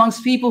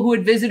amongst people who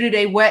had visited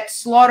a wet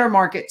slaughter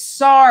market.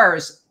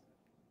 SARS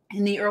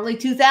in the early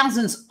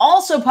 2000s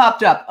also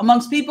popped up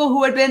amongst people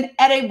who had been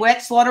at a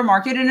wet slaughter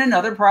market in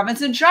another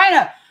province in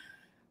China.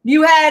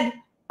 You had,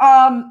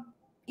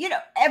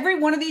 every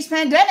one of these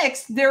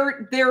pandemics,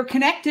 they're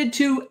connected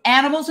to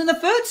animals in the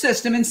food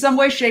system in some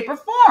way, shape, or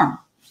form.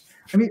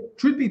 I mean,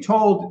 truth be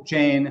told,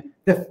 Jane,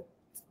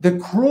 the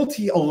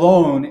cruelty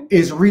alone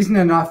is reason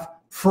enough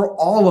for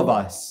all of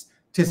us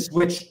to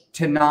switch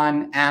to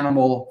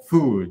non-animal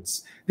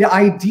foods. The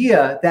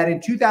idea that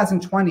in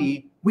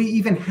 2020, we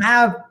even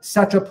have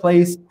such a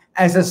place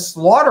as a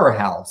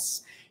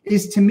slaughterhouse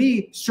is, to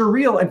me,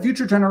 surreal. And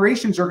future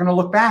generations are going to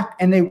look back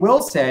and they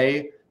will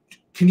say,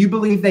 can you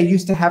believe they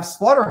used to have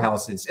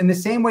slaughterhouses? In the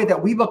same way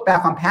that we look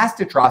back on past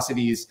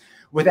atrocities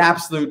with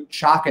absolute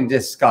shock and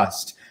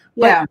disgust.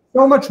 Yeah.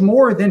 But so much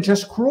more than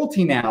just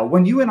cruelty now.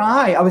 When you and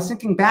I was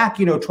thinking back,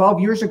 12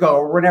 years ago,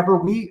 or whenever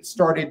we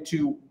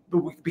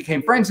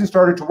became friends and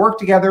started to work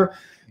together,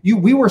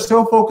 we were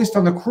so focused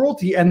on the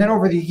cruelty. And then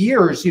over the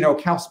years,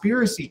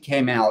 Cowspiracy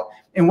came out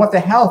and what the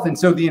health. And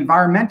so the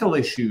environmental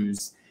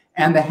issues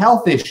and the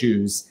health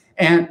issues.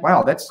 And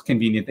wow, that's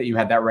convenient that you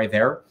had that right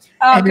there.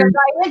 Because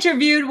I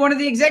interviewed one of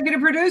the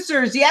executive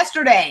producers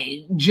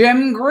yesterday,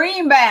 Jim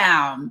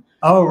Greenbaum.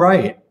 Oh,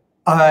 right.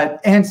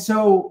 And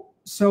so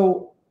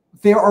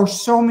there are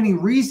so many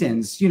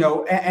reasons,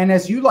 and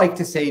as you like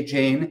to say,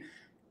 Jane,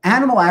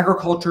 animal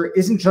agriculture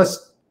isn't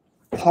just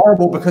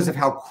horrible because of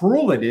how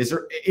cruel it is,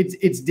 or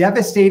it's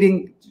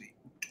devastating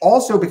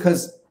also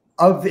because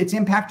of its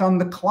impact on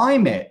the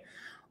climate,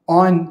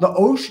 on the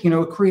ocean.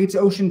 It creates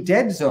ocean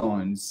dead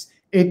zones.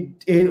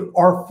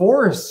 Our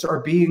forests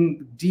are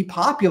being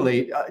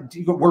depopulated.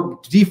 We're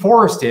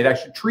deforested.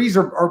 Trees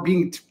are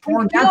being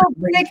torn down.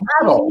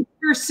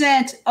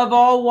 60% of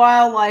all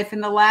wildlife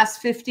in the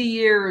last 50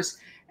 years,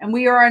 and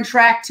we are on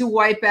track to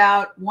wipe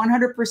out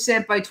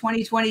 100% by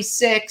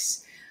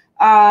 2026.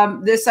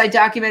 This I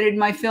documented in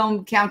my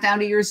film Countdown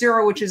to Year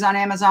Zero, which is on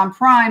Amazon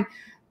Prime.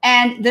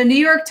 And the New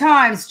York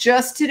Times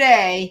just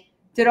today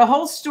did a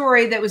whole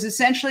story that was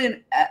essentially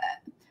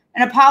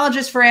an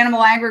apologist for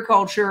animal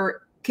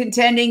agriculture,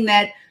 contending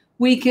that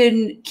we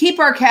can keep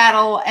our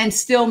cattle and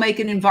still make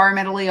it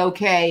environmentally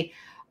okay.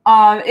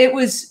 It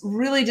was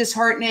really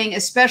disheartening,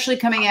 especially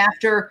coming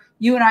after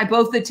you and I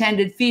both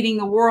attended Feeding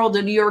the World,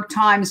 a New York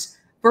Times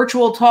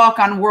virtual talk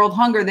on world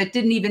hunger that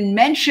didn't even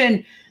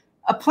mention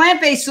a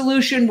plant-based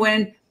solution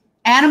when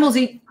animals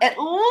eat at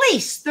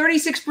least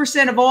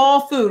 36% of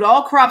all food,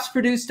 all crops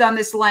produced on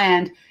this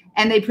land,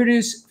 and they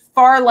produce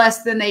far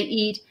less than they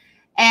eat.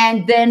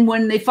 And then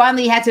when they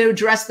finally had to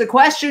address the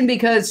question,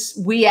 because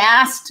we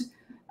asked,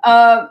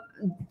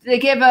 they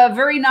gave a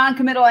very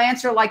non-committal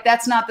answer, like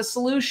that's not the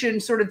solution,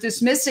 sort of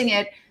dismissing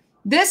it.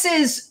 This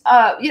is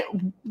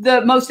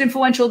the most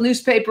influential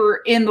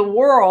newspaper in the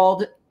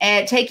world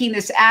and taking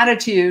this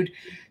attitude.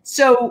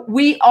 So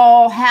we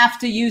all have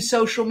to use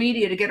social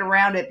media to get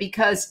around it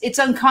because it's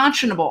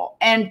unconscionable.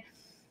 And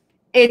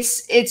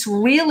it's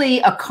really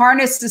a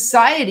carnage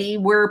society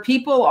where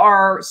people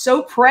are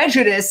so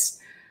prejudiced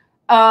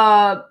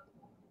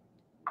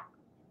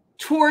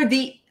toward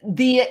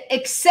the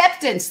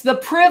acceptance, the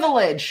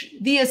privilege,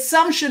 the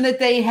assumption that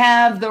they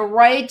have the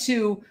right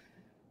to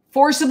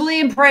forcibly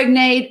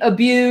impregnate,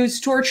 abuse,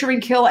 torture,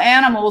 and kill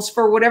animals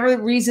for whatever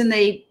reason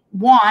they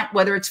want,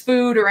 whether it's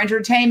food or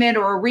entertainment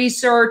or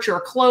research or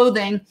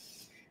clothing,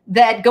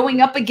 that going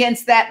up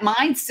against that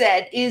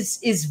mindset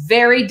is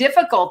very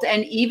difficult.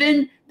 And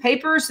even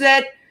papers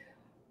that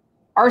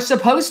are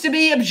supposed to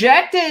be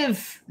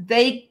objective,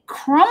 they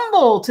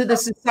crumble to the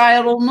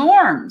societal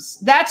norms.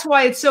 That's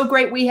why it's so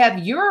great we have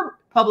your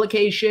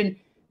publication,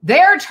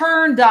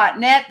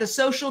 theirturn.net, the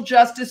social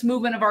justice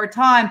movement of our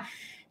time.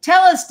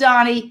 Tell us,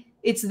 Donny,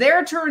 it's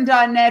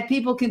theirturn.net.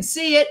 People can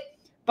see it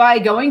by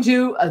going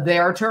to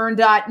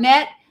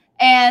theirturn.net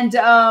and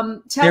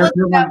tell us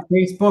about on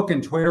Facebook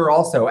and Twitter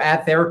also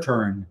at Their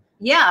Turn.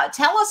 Yeah,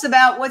 tell us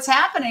about what's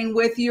happening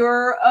with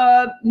your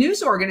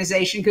news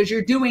organization, because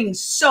you're doing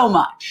so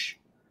much.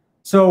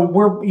 So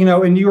we're,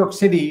 in New York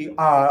City,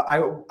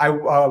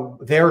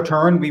 Their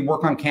Turn, we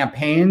work on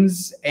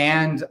campaigns,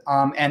 and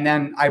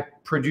then I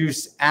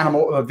produce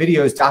animal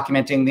videos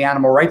documenting the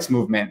animal rights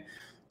movement.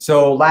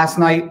 So last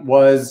night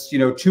was,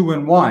 2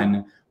 in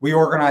 1. We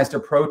organized a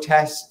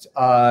protest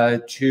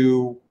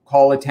to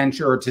call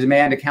attention or to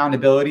demand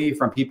accountability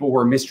from people who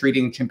are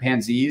mistreating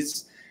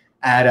chimpanzees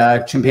at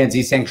a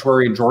chimpanzee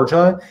sanctuary in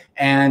Georgia.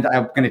 And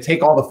I'm going to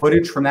take all the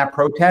footage from that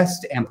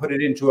protest and put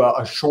it into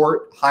a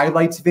short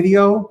highlights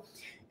video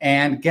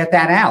and get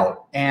that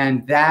out.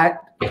 And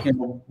that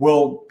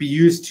will be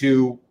used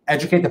to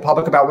educate the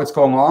public about what's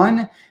going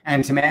on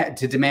and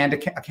to demand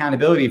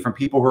accountability from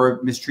people who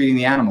are mistreating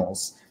the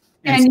animals.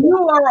 And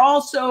you are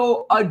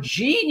also a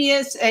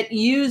genius at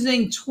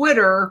using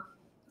Twitter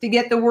to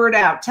get the word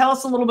out. Tell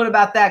us a little bit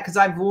about that, because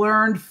I've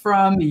learned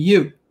from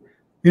you.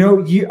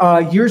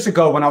 Years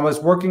ago, when I was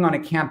working on a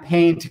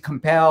campaign to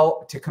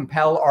compel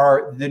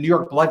the New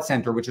York Blood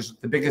Center, which is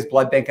the biggest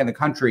blood bank in the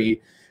country,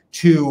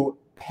 to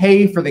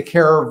pay for the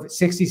care of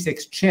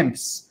 66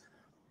 chimps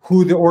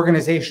who the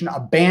organization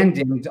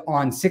abandoned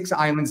on 6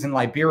 islands in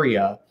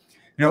Liberia.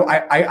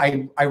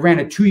 I ran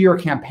a 2-year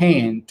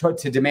campaign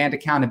to demand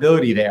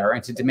accountability there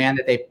and to demand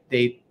that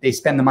they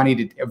spend the money,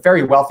 to a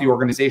very wealthy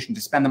organization,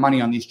 to spend the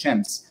money on these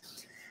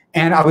chimps.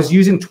 And I was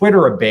using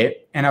Twitter a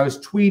bit, and I was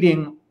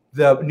tweeting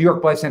the New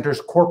York Blood Center's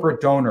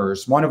corporate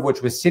donors, one of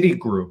which was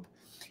Citigroup.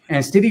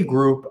 And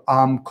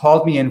Citigroup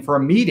called me in for a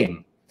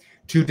meeting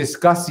to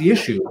discuss the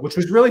issue, which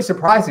was really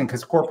surprising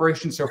because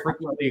corporations so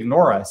frequently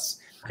ignore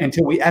us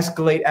until we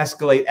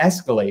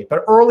escalate.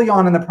 But early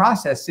on in the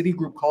process,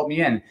 Citigroup called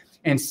me in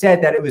and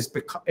said that it was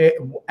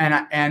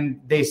and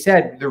they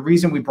said the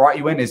reason we brought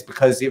you in is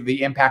because of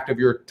the impact of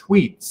your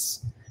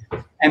tweets.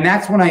 And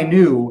that's when I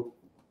knew,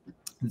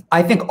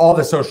 I think all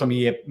the social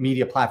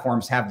media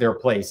platforms have their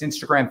place: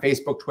 Instagram,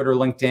 Facebook, Twitter,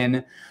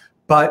 LinkedIn,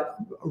 but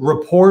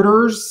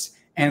reporters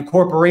and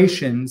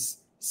corporations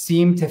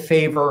seem to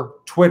favor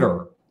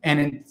Twitter. And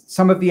in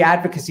some of the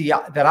advocacy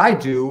that I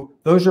do,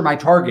 those are my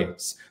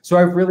targets. So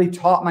I've really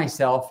taught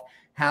myself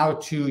how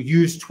to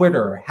use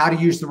Twitter, how to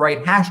use the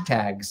right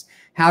hashtags,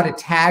 how to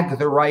tag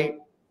the right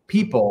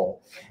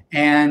people,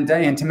 and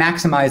to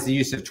maximize the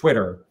use of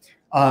Twitter.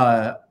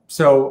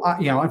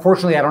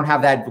 Unfortunately, I don't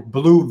have that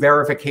blue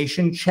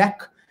verification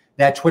check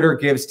that Twitter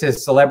gives to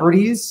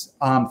celebrities.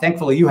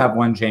 Thankfully, you have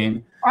one,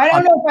 Jane. I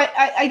don't know if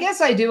I guess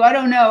I do. I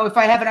don't know if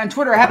I have it on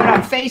Twitter. I have it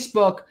on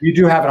Facebook. You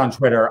do have it on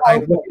Twitter. I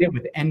look at it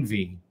with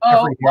envy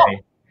every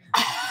day.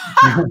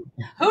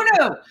 Who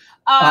knew?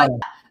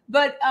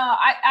 But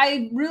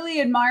I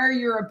really admire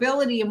your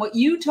ability and what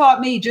you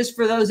taught me. Just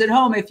for those at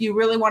home, if you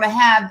really want to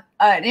have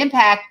an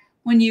impact,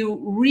 when you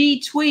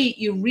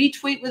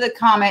retweet with a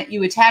comment,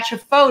 you attach a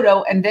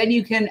photo, and then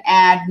you can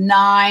add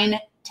 9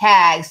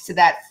 tags to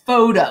that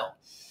photo.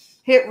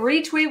 Hit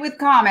retweet with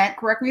comment.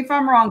 Correct me if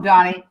I'm wrong,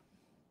 Donny.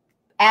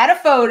 Add a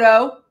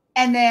photo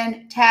and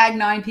then tag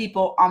 9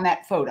 people on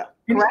that photo.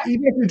 Correct?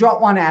 Even if you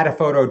don't want to add a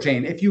photo,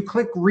 Jane, if you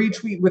click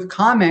retweet with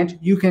comment,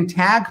 you can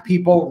tag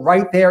people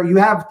right there. You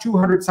have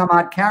 200 some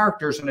odd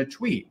characters in a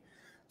tweet.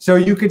 So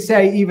you could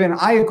say even,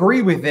 I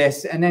agree with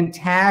this, and then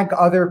tag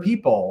other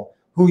people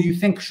who you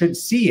think should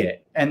see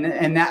it.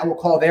 And that will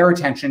call their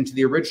attention to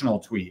the original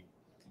tweet.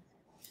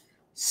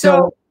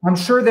 So I'm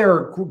sure there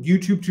are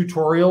YouTube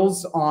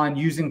tutorials on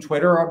using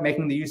Twitter, or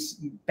making the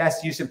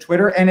best use of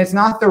Twitter. And it's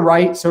not the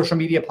right social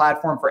media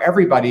platform for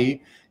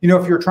everybody.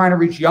 If you're trying to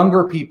reach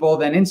younger people,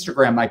 then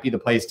Instagram might be the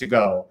place to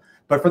go.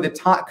 But for the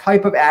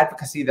type of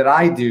advocacy that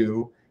I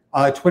do,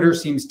 Twitter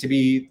seems to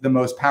be the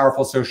most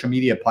powerful social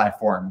media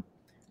platform.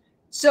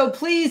 So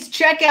please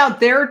check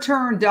out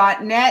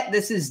theirturn.net.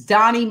 This is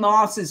Donny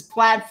Moss's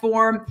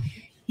platform.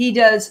 He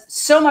does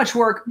so much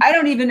work. I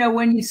don't even know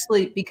when you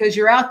sleep because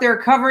you're out there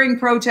covering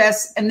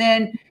protests, and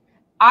then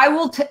I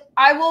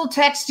will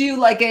text you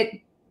like at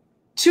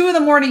 2 in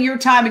the morning your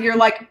time, and you're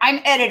like, I'm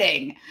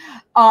editing.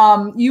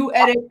 You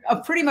edit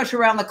pretty much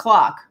around the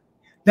clock.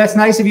 That's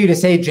nice of you to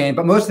say, Jane,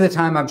 but most of the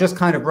time I'm just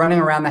kind of running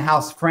around the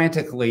house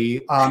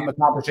frantically,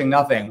 accomplishing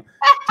nothing.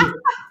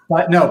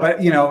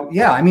 But you know,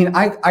 yeah, I mean,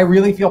 I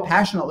really feel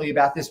passionately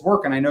about this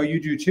work, and I know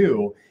you do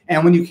too.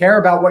 And when you care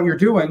about what you're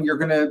doing, you're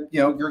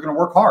gonna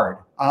work hard.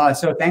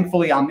 So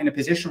thankfully, I'm in a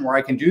position where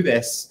I can do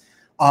this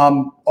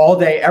all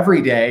day,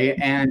 every day,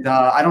 and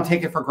I don't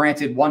take it for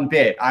granted one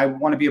bit. I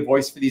want to be a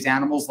voice for these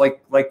animals,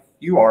 like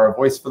you are, a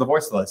voice for the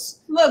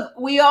voiceless. Look,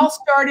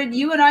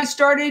 you and I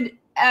started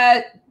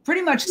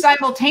pretty much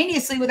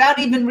simultaneously without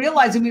even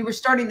realizing we were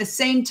starting the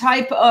same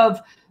type of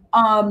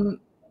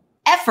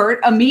effort,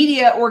 a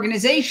media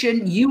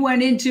organization. You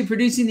went into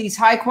producing these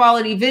high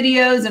quality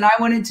videos, and I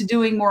went into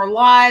doing more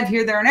live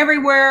here, there, and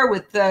everywhere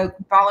with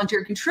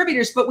volunteer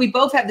contributors, but we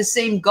both have the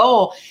same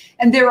goal.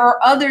 And there are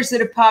others that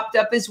have popped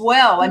up as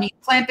well. I mean,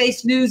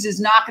 Plant-Based News is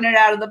knocking it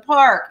out of the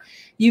park.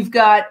 You've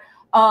got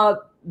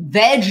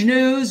Veg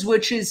News,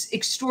 which is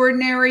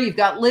extraordinary. You've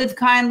got Live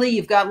Kindly.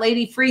 You've got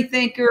Lady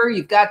Freethinker.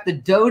 You've got the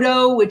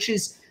Dodo, which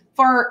is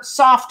far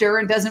softer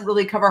and doesn't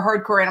really cover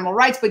hardcore animal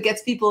rights, but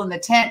gets people in the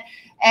tent.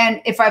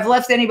 And if I've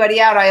left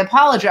anybody out, I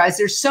apologize.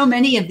 There's so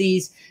many of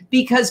these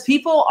because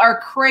people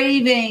are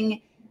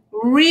craving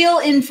real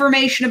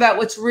information about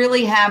what's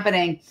really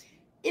happening.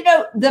 You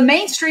know, the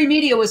mainstream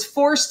media was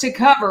forced to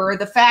cover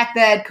the fact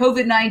that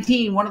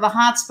COVID-19, one of the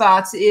hot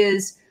spots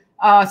is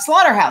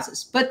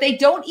slaughterhouses, but they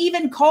don't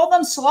even call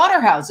them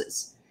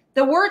slaughterhouses.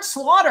 The word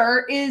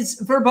slaughter is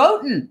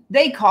verboten.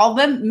 They call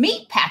them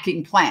meat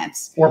packing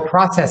plants. Or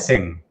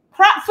processing.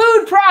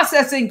 Food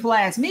processing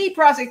plants, meat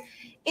processing.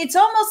 It's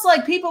almost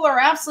like people are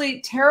absolutely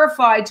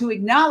terrified to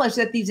acknowledge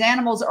that these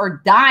animals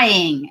are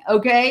dying,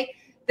 okay?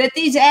 That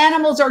these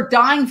animals are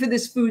dying for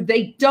this food.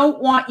 They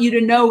don't want you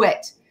to know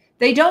it.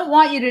 They don't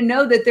want you to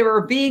know that there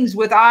are beings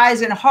with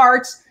eyes and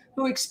hearts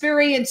who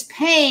experience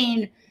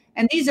pain.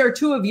 And these are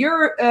 2 of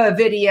your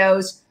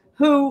videos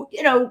who,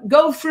 you know,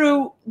 go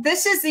through,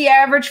 this is the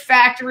average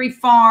factory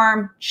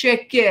farm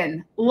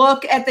chicken.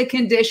 Look at the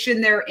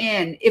condition they're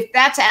in. If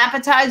that's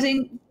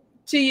appetizing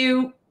to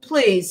you,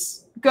 please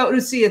go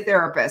to see a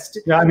therapist.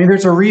 Yeah, I mean,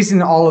 there's a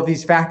reason all of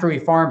these factory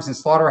farms and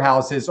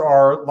slaughterhouses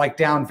are like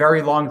down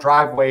very long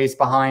driveways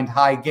behind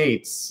high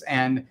gates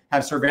and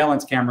have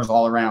surveillance cameras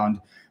all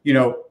around, you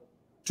know,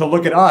 to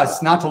look at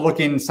us, not to look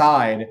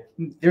inside.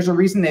 There's a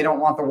reason they don't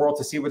want the world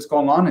to see what's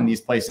going on in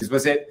these places.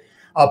 Was it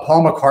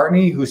Paul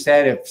McCartney who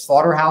said if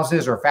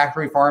slaughterhouses or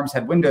factory farms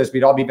had windows,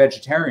 we'd all be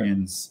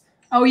vegetarians?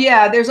 Oh,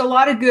 yeah. There's a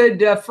lot of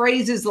good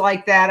phrases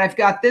like that. I've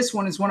got this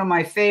one as one of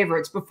my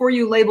favorites. Before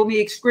you label me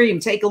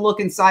extreme, take a look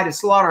inside a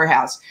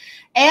slaughterhouse.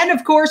 And,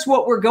 of course,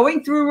 what we're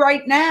going through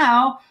right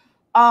now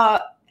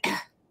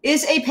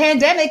is a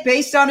pandemic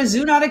based on a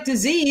zoonotic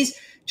disease,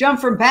 jumped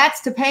from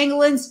bats to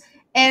pangolins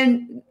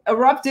and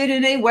erupted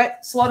in a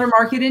wet slaughter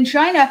market in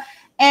China.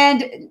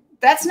 And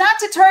that's not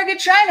to target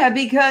China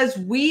because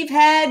we've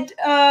had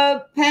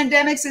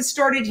pandemics that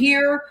started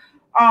here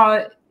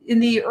in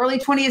the early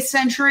 20th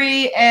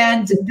century,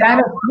 and the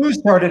Spanish flu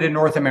started in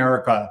North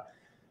America.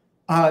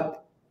 Even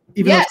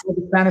though it's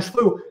the Spanish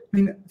flu. I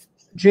mean,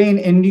 Jane,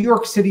 in New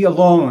York City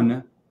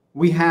alone,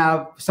 we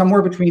have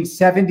somewhere between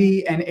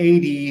 70 and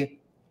 80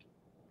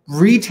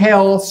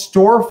 retail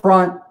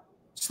storefront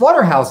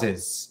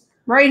slaughterhouses.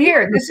 Right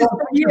here. This is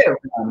for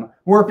you.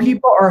 Where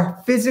people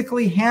are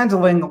physically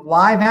handling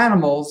live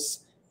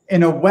animals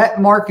in a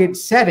wet market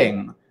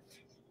setting.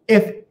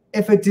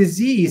 If a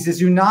disease, a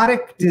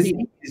zoonotic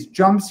disease,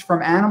 jumps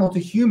from animal to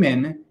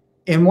human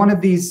in one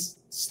of these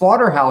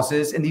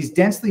slaughterhouses in these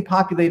densely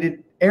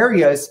populated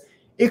areas,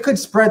 it could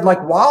spread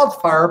like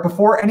wildfire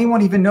before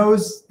anyone even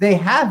knows they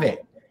have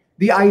it.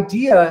 The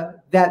idea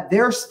that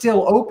they're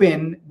still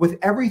open with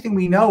everything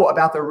we know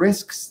about the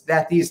risks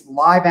that these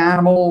live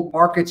animal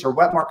markets or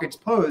wet markets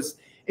pose,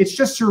 it's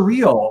just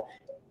surreal.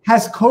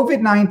 Has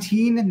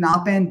COVID-19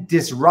 not been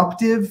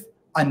disruptive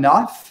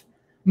enough?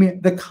 I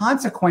mean, the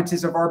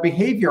consequences of our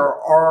behavior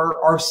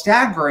are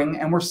staggering,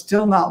 and we're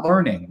still not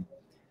learning.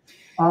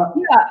 Yeah,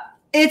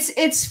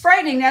 it's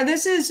frightening. Now,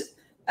 this is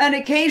an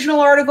occasional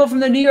article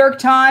from the New York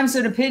Times,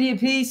 an opinion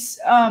piece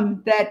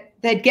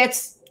that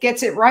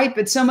gets it right,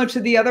 but so much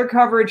of the other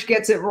coverage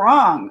gets it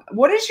wrong.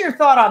 What is your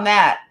thought on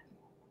that?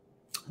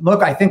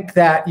 Look, I think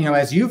that, you know,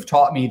 as you've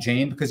taught me,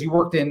 Jane, because you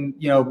worked in,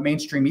 you know,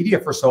 mainstream media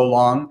for so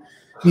long,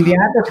 I mean, the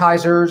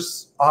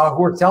advertisers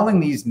who are selling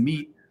these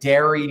meat,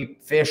 dairy,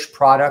 fish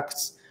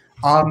products,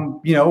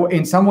 you know,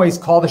 in some ways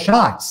call the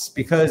shots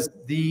because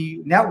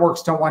the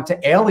networks don't want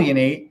to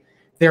alienate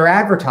their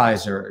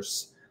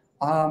advertisers.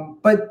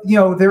 But, you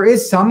know, there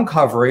is some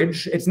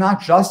coverage. It's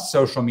not just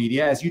social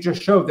media. As you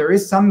just showed, there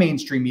is some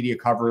mainstream media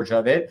coverage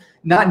of it,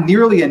 not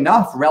nearly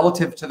enough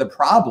relative to the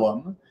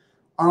problem.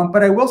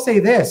 But I will say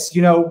this,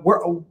 you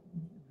know,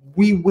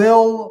 we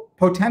will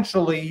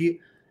potentially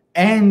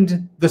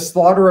end the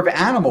slaughter of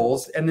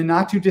animals in the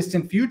not too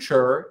distant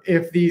future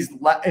if these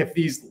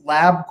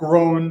lab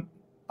grown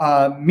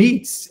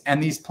meats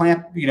and these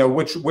plant, you know,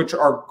 which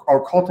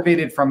are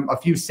cultivated from a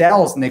few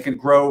cells, and they can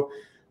grow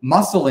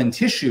muscle and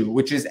tissue,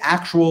 which is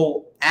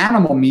actual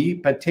animal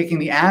meat, but taking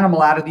the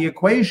animal out of the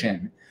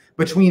equation.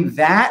 Between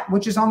that,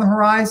 which is on the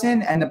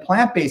horizon, and the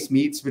plant-based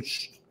meats,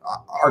 which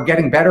are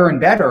getting better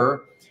and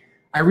better,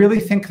 I really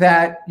think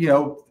that, you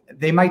know,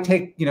 they might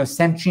take, you know,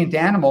 sentient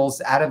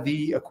animals out of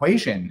the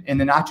equation in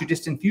the not too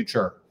distant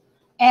future.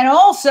 And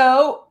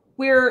also,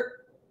 we're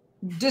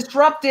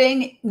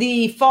disrupting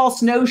the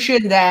false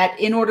notion that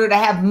in order to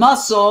have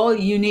muscle,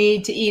 you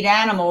need to eat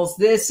animals.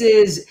 This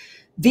is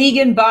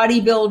vegan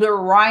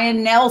bodybuilder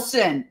Ryan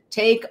Nelson.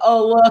 Take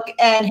a look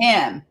at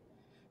him.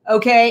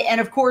 Okay. And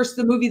of course,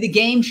 the movie The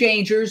Game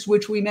Changers,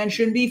 which we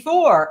mentioned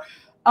before.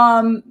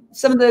 Some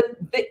of the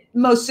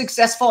most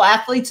successful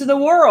athletes in the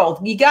world.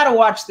 You got to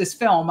watch this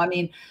film. I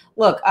mean,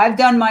 look, I've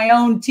done my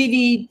own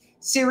TV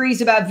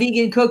series about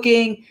vegan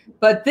cooking,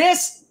 but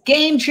this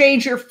Game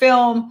Changer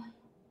film,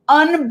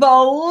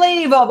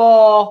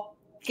 unbelievable.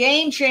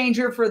 Game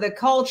changer for the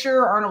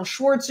culture. Arnold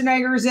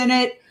Schwarzenegger's in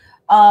it.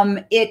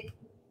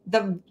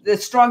 The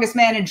strongest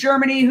man in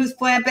Germany who's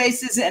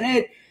plant-based is in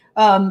it.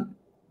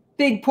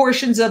 Big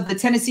portions of the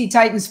Tennessee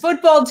Titans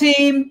football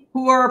team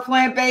who are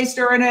plant-based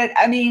are in it.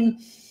 I mean,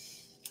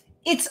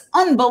 it's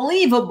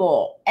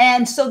unbelievable.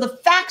 And so the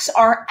facts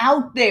are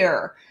out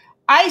there.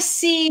 I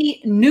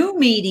see new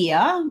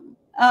media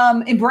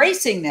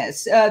embracing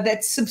this,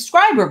 that's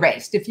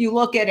subscriber-based. If you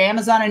look at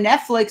Amazon and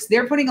Netflix,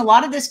 they're putting a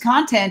lot of this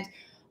content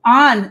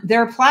on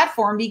their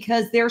platform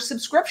because they're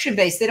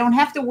subscription-based. They don't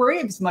have to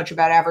worry as much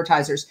about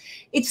advertisers.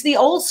 It's the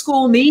old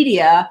school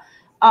media,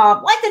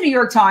 like the New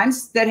York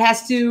Times, that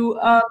has to,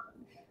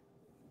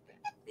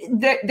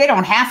 they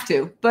don't have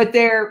to, but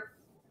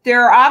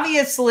they're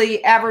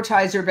obviously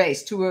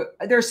advertiser-based.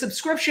 They're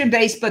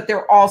subscription-based, but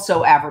they're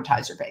also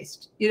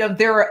advertiser-based. You know,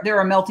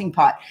 they're a melting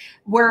pot.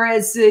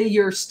 Whereas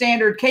your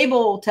standard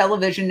cable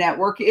television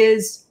network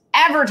is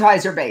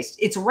advertiser-based.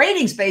 It's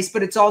ratings-based,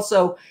 but it's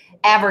also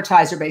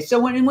advertiser-based. So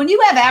when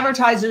you have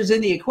advertisers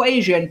in the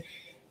equation,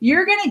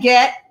 you're going to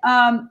get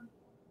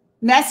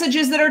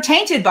messages that are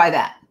tainted by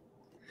that.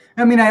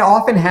 I mean, I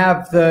often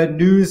have the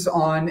news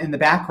on in the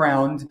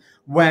background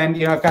when,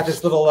 you know, I've got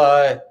this little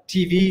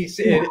TV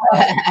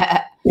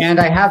and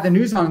I have the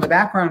news on in the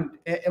background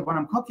when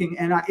I'm cooking,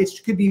 and it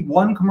could be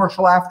one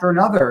commercial after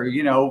another.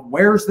 You know,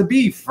 where's the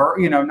beef? Or,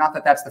 you know, not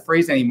that that's the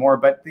phrase anymore,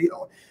 but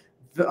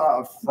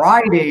the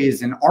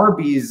Fridays and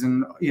Arby's,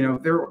 and, you know,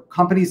 there are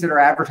companies that are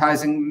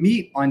advertising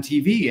meat on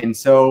TV. And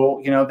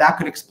so, you know, that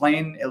could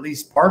explain at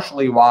least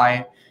partially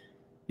why,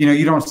 you know,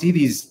 you don't see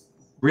these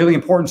really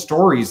important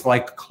stories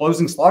like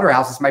closing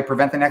slaughterhouses might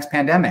prevent the next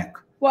pandemic.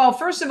 Well,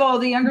 first of all,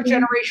 the younger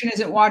generation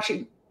isn't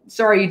watching.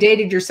 Sorry, you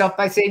dated yourself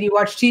by saying you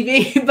watch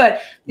TV,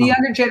 but the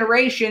younger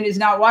generation is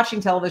not watching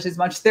television as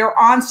much. They're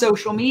on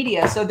social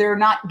media, so they're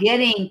not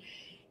getting,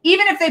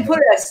 even if they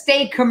put a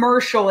steak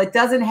commercial, it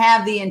doesn't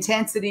have the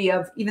intensity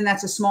of, even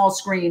that's a small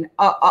screen,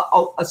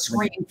 a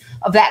screen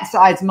of that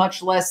size,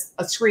 much less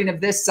a screen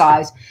of this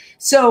size.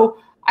 So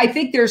I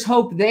think there's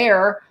hope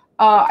there.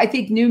 I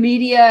think new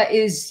media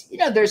is, you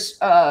know, there's,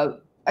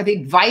 I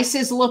think Vice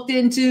has looked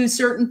into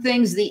certain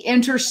things. The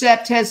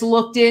Intercept has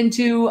looked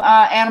into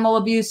animal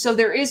abuse. So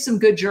there is some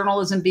good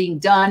journalism being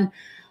done,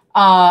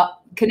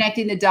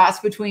 connecting the dots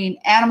between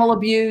animal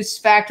abuse,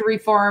 factory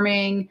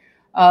farming,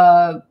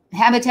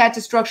 habitat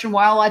destruction,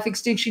 wildlife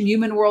extinction,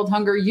 human world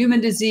hunger,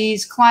 human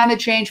disease, climate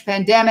change,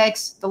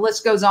 pandemics. The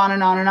list goes on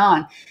and on and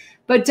on.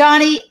 But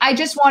Donny, I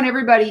just want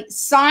everybody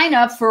sign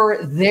up for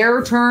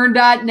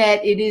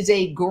theirturn.net. It is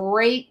a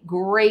great,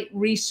 great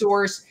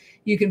resource.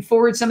 You can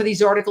forward some of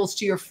these articles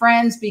to your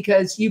friends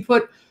because you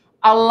put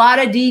a lot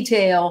of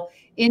detail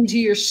into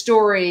your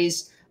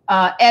stories,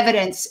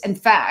 evidence and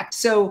fact.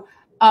 So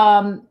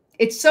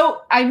it's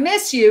so, I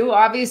miss you.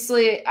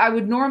 Obviously, I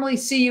would normally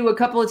see you a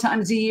couple of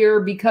times a year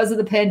because of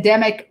the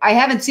pandemic. I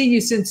haven't seen you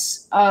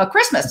since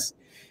Christmas.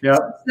 Yeah.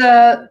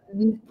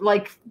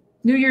 Like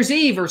New Year's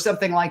Eve or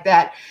something like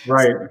that.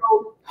 Right.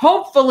 So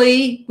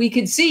hopefully we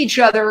could see each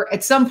other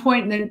at some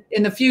point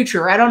in the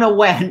future. I don't know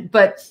when,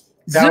 but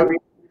that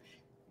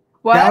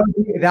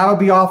would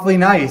be awfully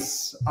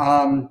nice.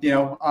 You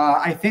know,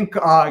 I think,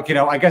 you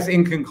know, I guess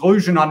in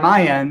conclusion on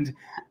my end,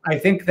 I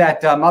think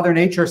that Mother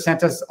Nature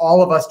sent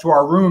all of us to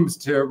our rooms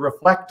to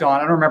reflect on.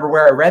 I don't remember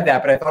where I read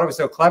that, but I thought it was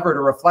so clever to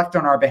reflect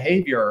on our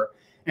behavior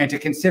and to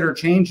consider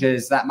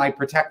changes that might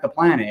protect the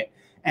planet.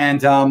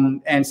 And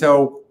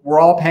so we're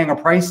all paying a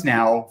price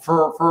now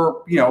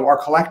for you know,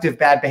 our collective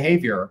bad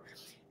behavior.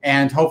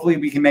 And hopefully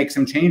we can make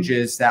some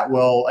changes that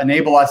will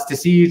enable us to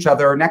see each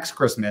other next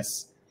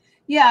Christmas.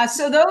 Yeah,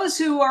 so those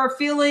who are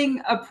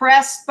feeling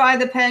oppressed by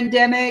the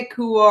pandemic,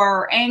 who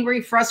are angry,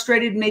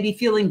 frustrated, maybe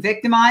feeling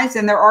victimized,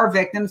 and there are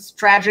victims,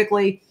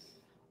 tragically,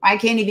 I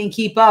can't even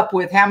keep up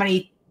with how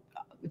many,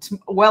 it's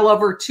well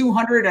over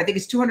 200, I think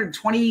it's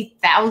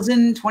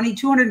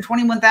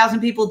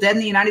 221,000 people dead in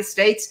the United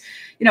States,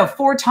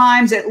 4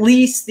 times at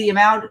least the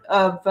amount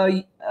of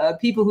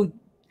people who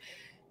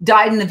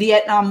died in the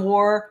Vietnam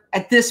War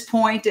at this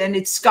point, and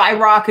it's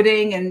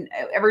skyrocketing. And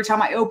every time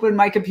I open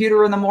my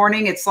computer in the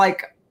morning, it's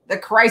like the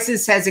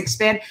crisis has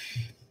expanded.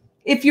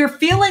 If you're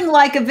feeling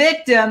like a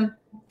victim,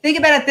 think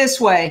about it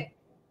this way.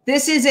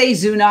 This is a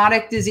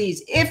zoonotic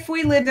disease. If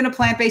we lived in a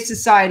plant-based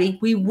society,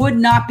 we would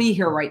not be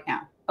here right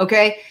now.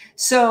 Okay.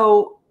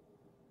 So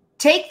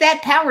take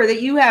that power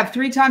that you have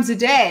 3 times a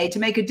day to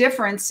make a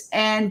difference,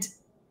 and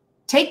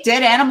take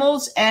dead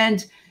animals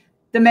and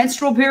the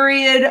menstrual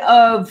period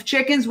of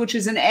chickens, which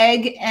is an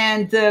egg,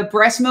 and the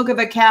breast milk of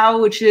a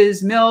cow, which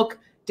is milk,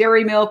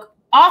 dairy milk,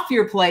 off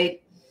your plate.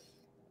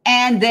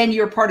 And then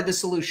you're part of the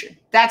solution.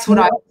 That's what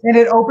and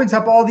it opens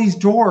up all these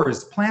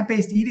doors.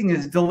 Plant-based eating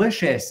is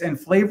delicious and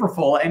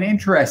flavorful and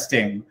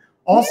interesting.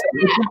 Also,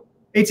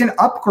 it's an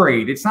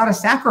upgrade. It's not a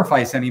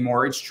sacrifice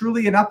anymore. It's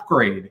truly an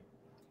upgrade.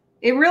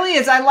 It really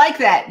is. I like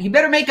that. You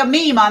better make a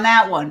meme on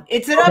that one.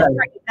 It's an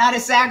upgrade, not a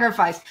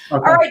sacrifice.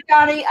 Okay. All right,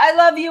 Donny, I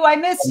love you. I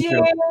miss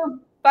you.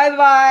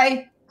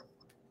 Bye-bye.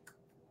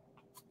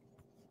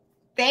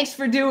 Thanks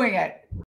for doing it.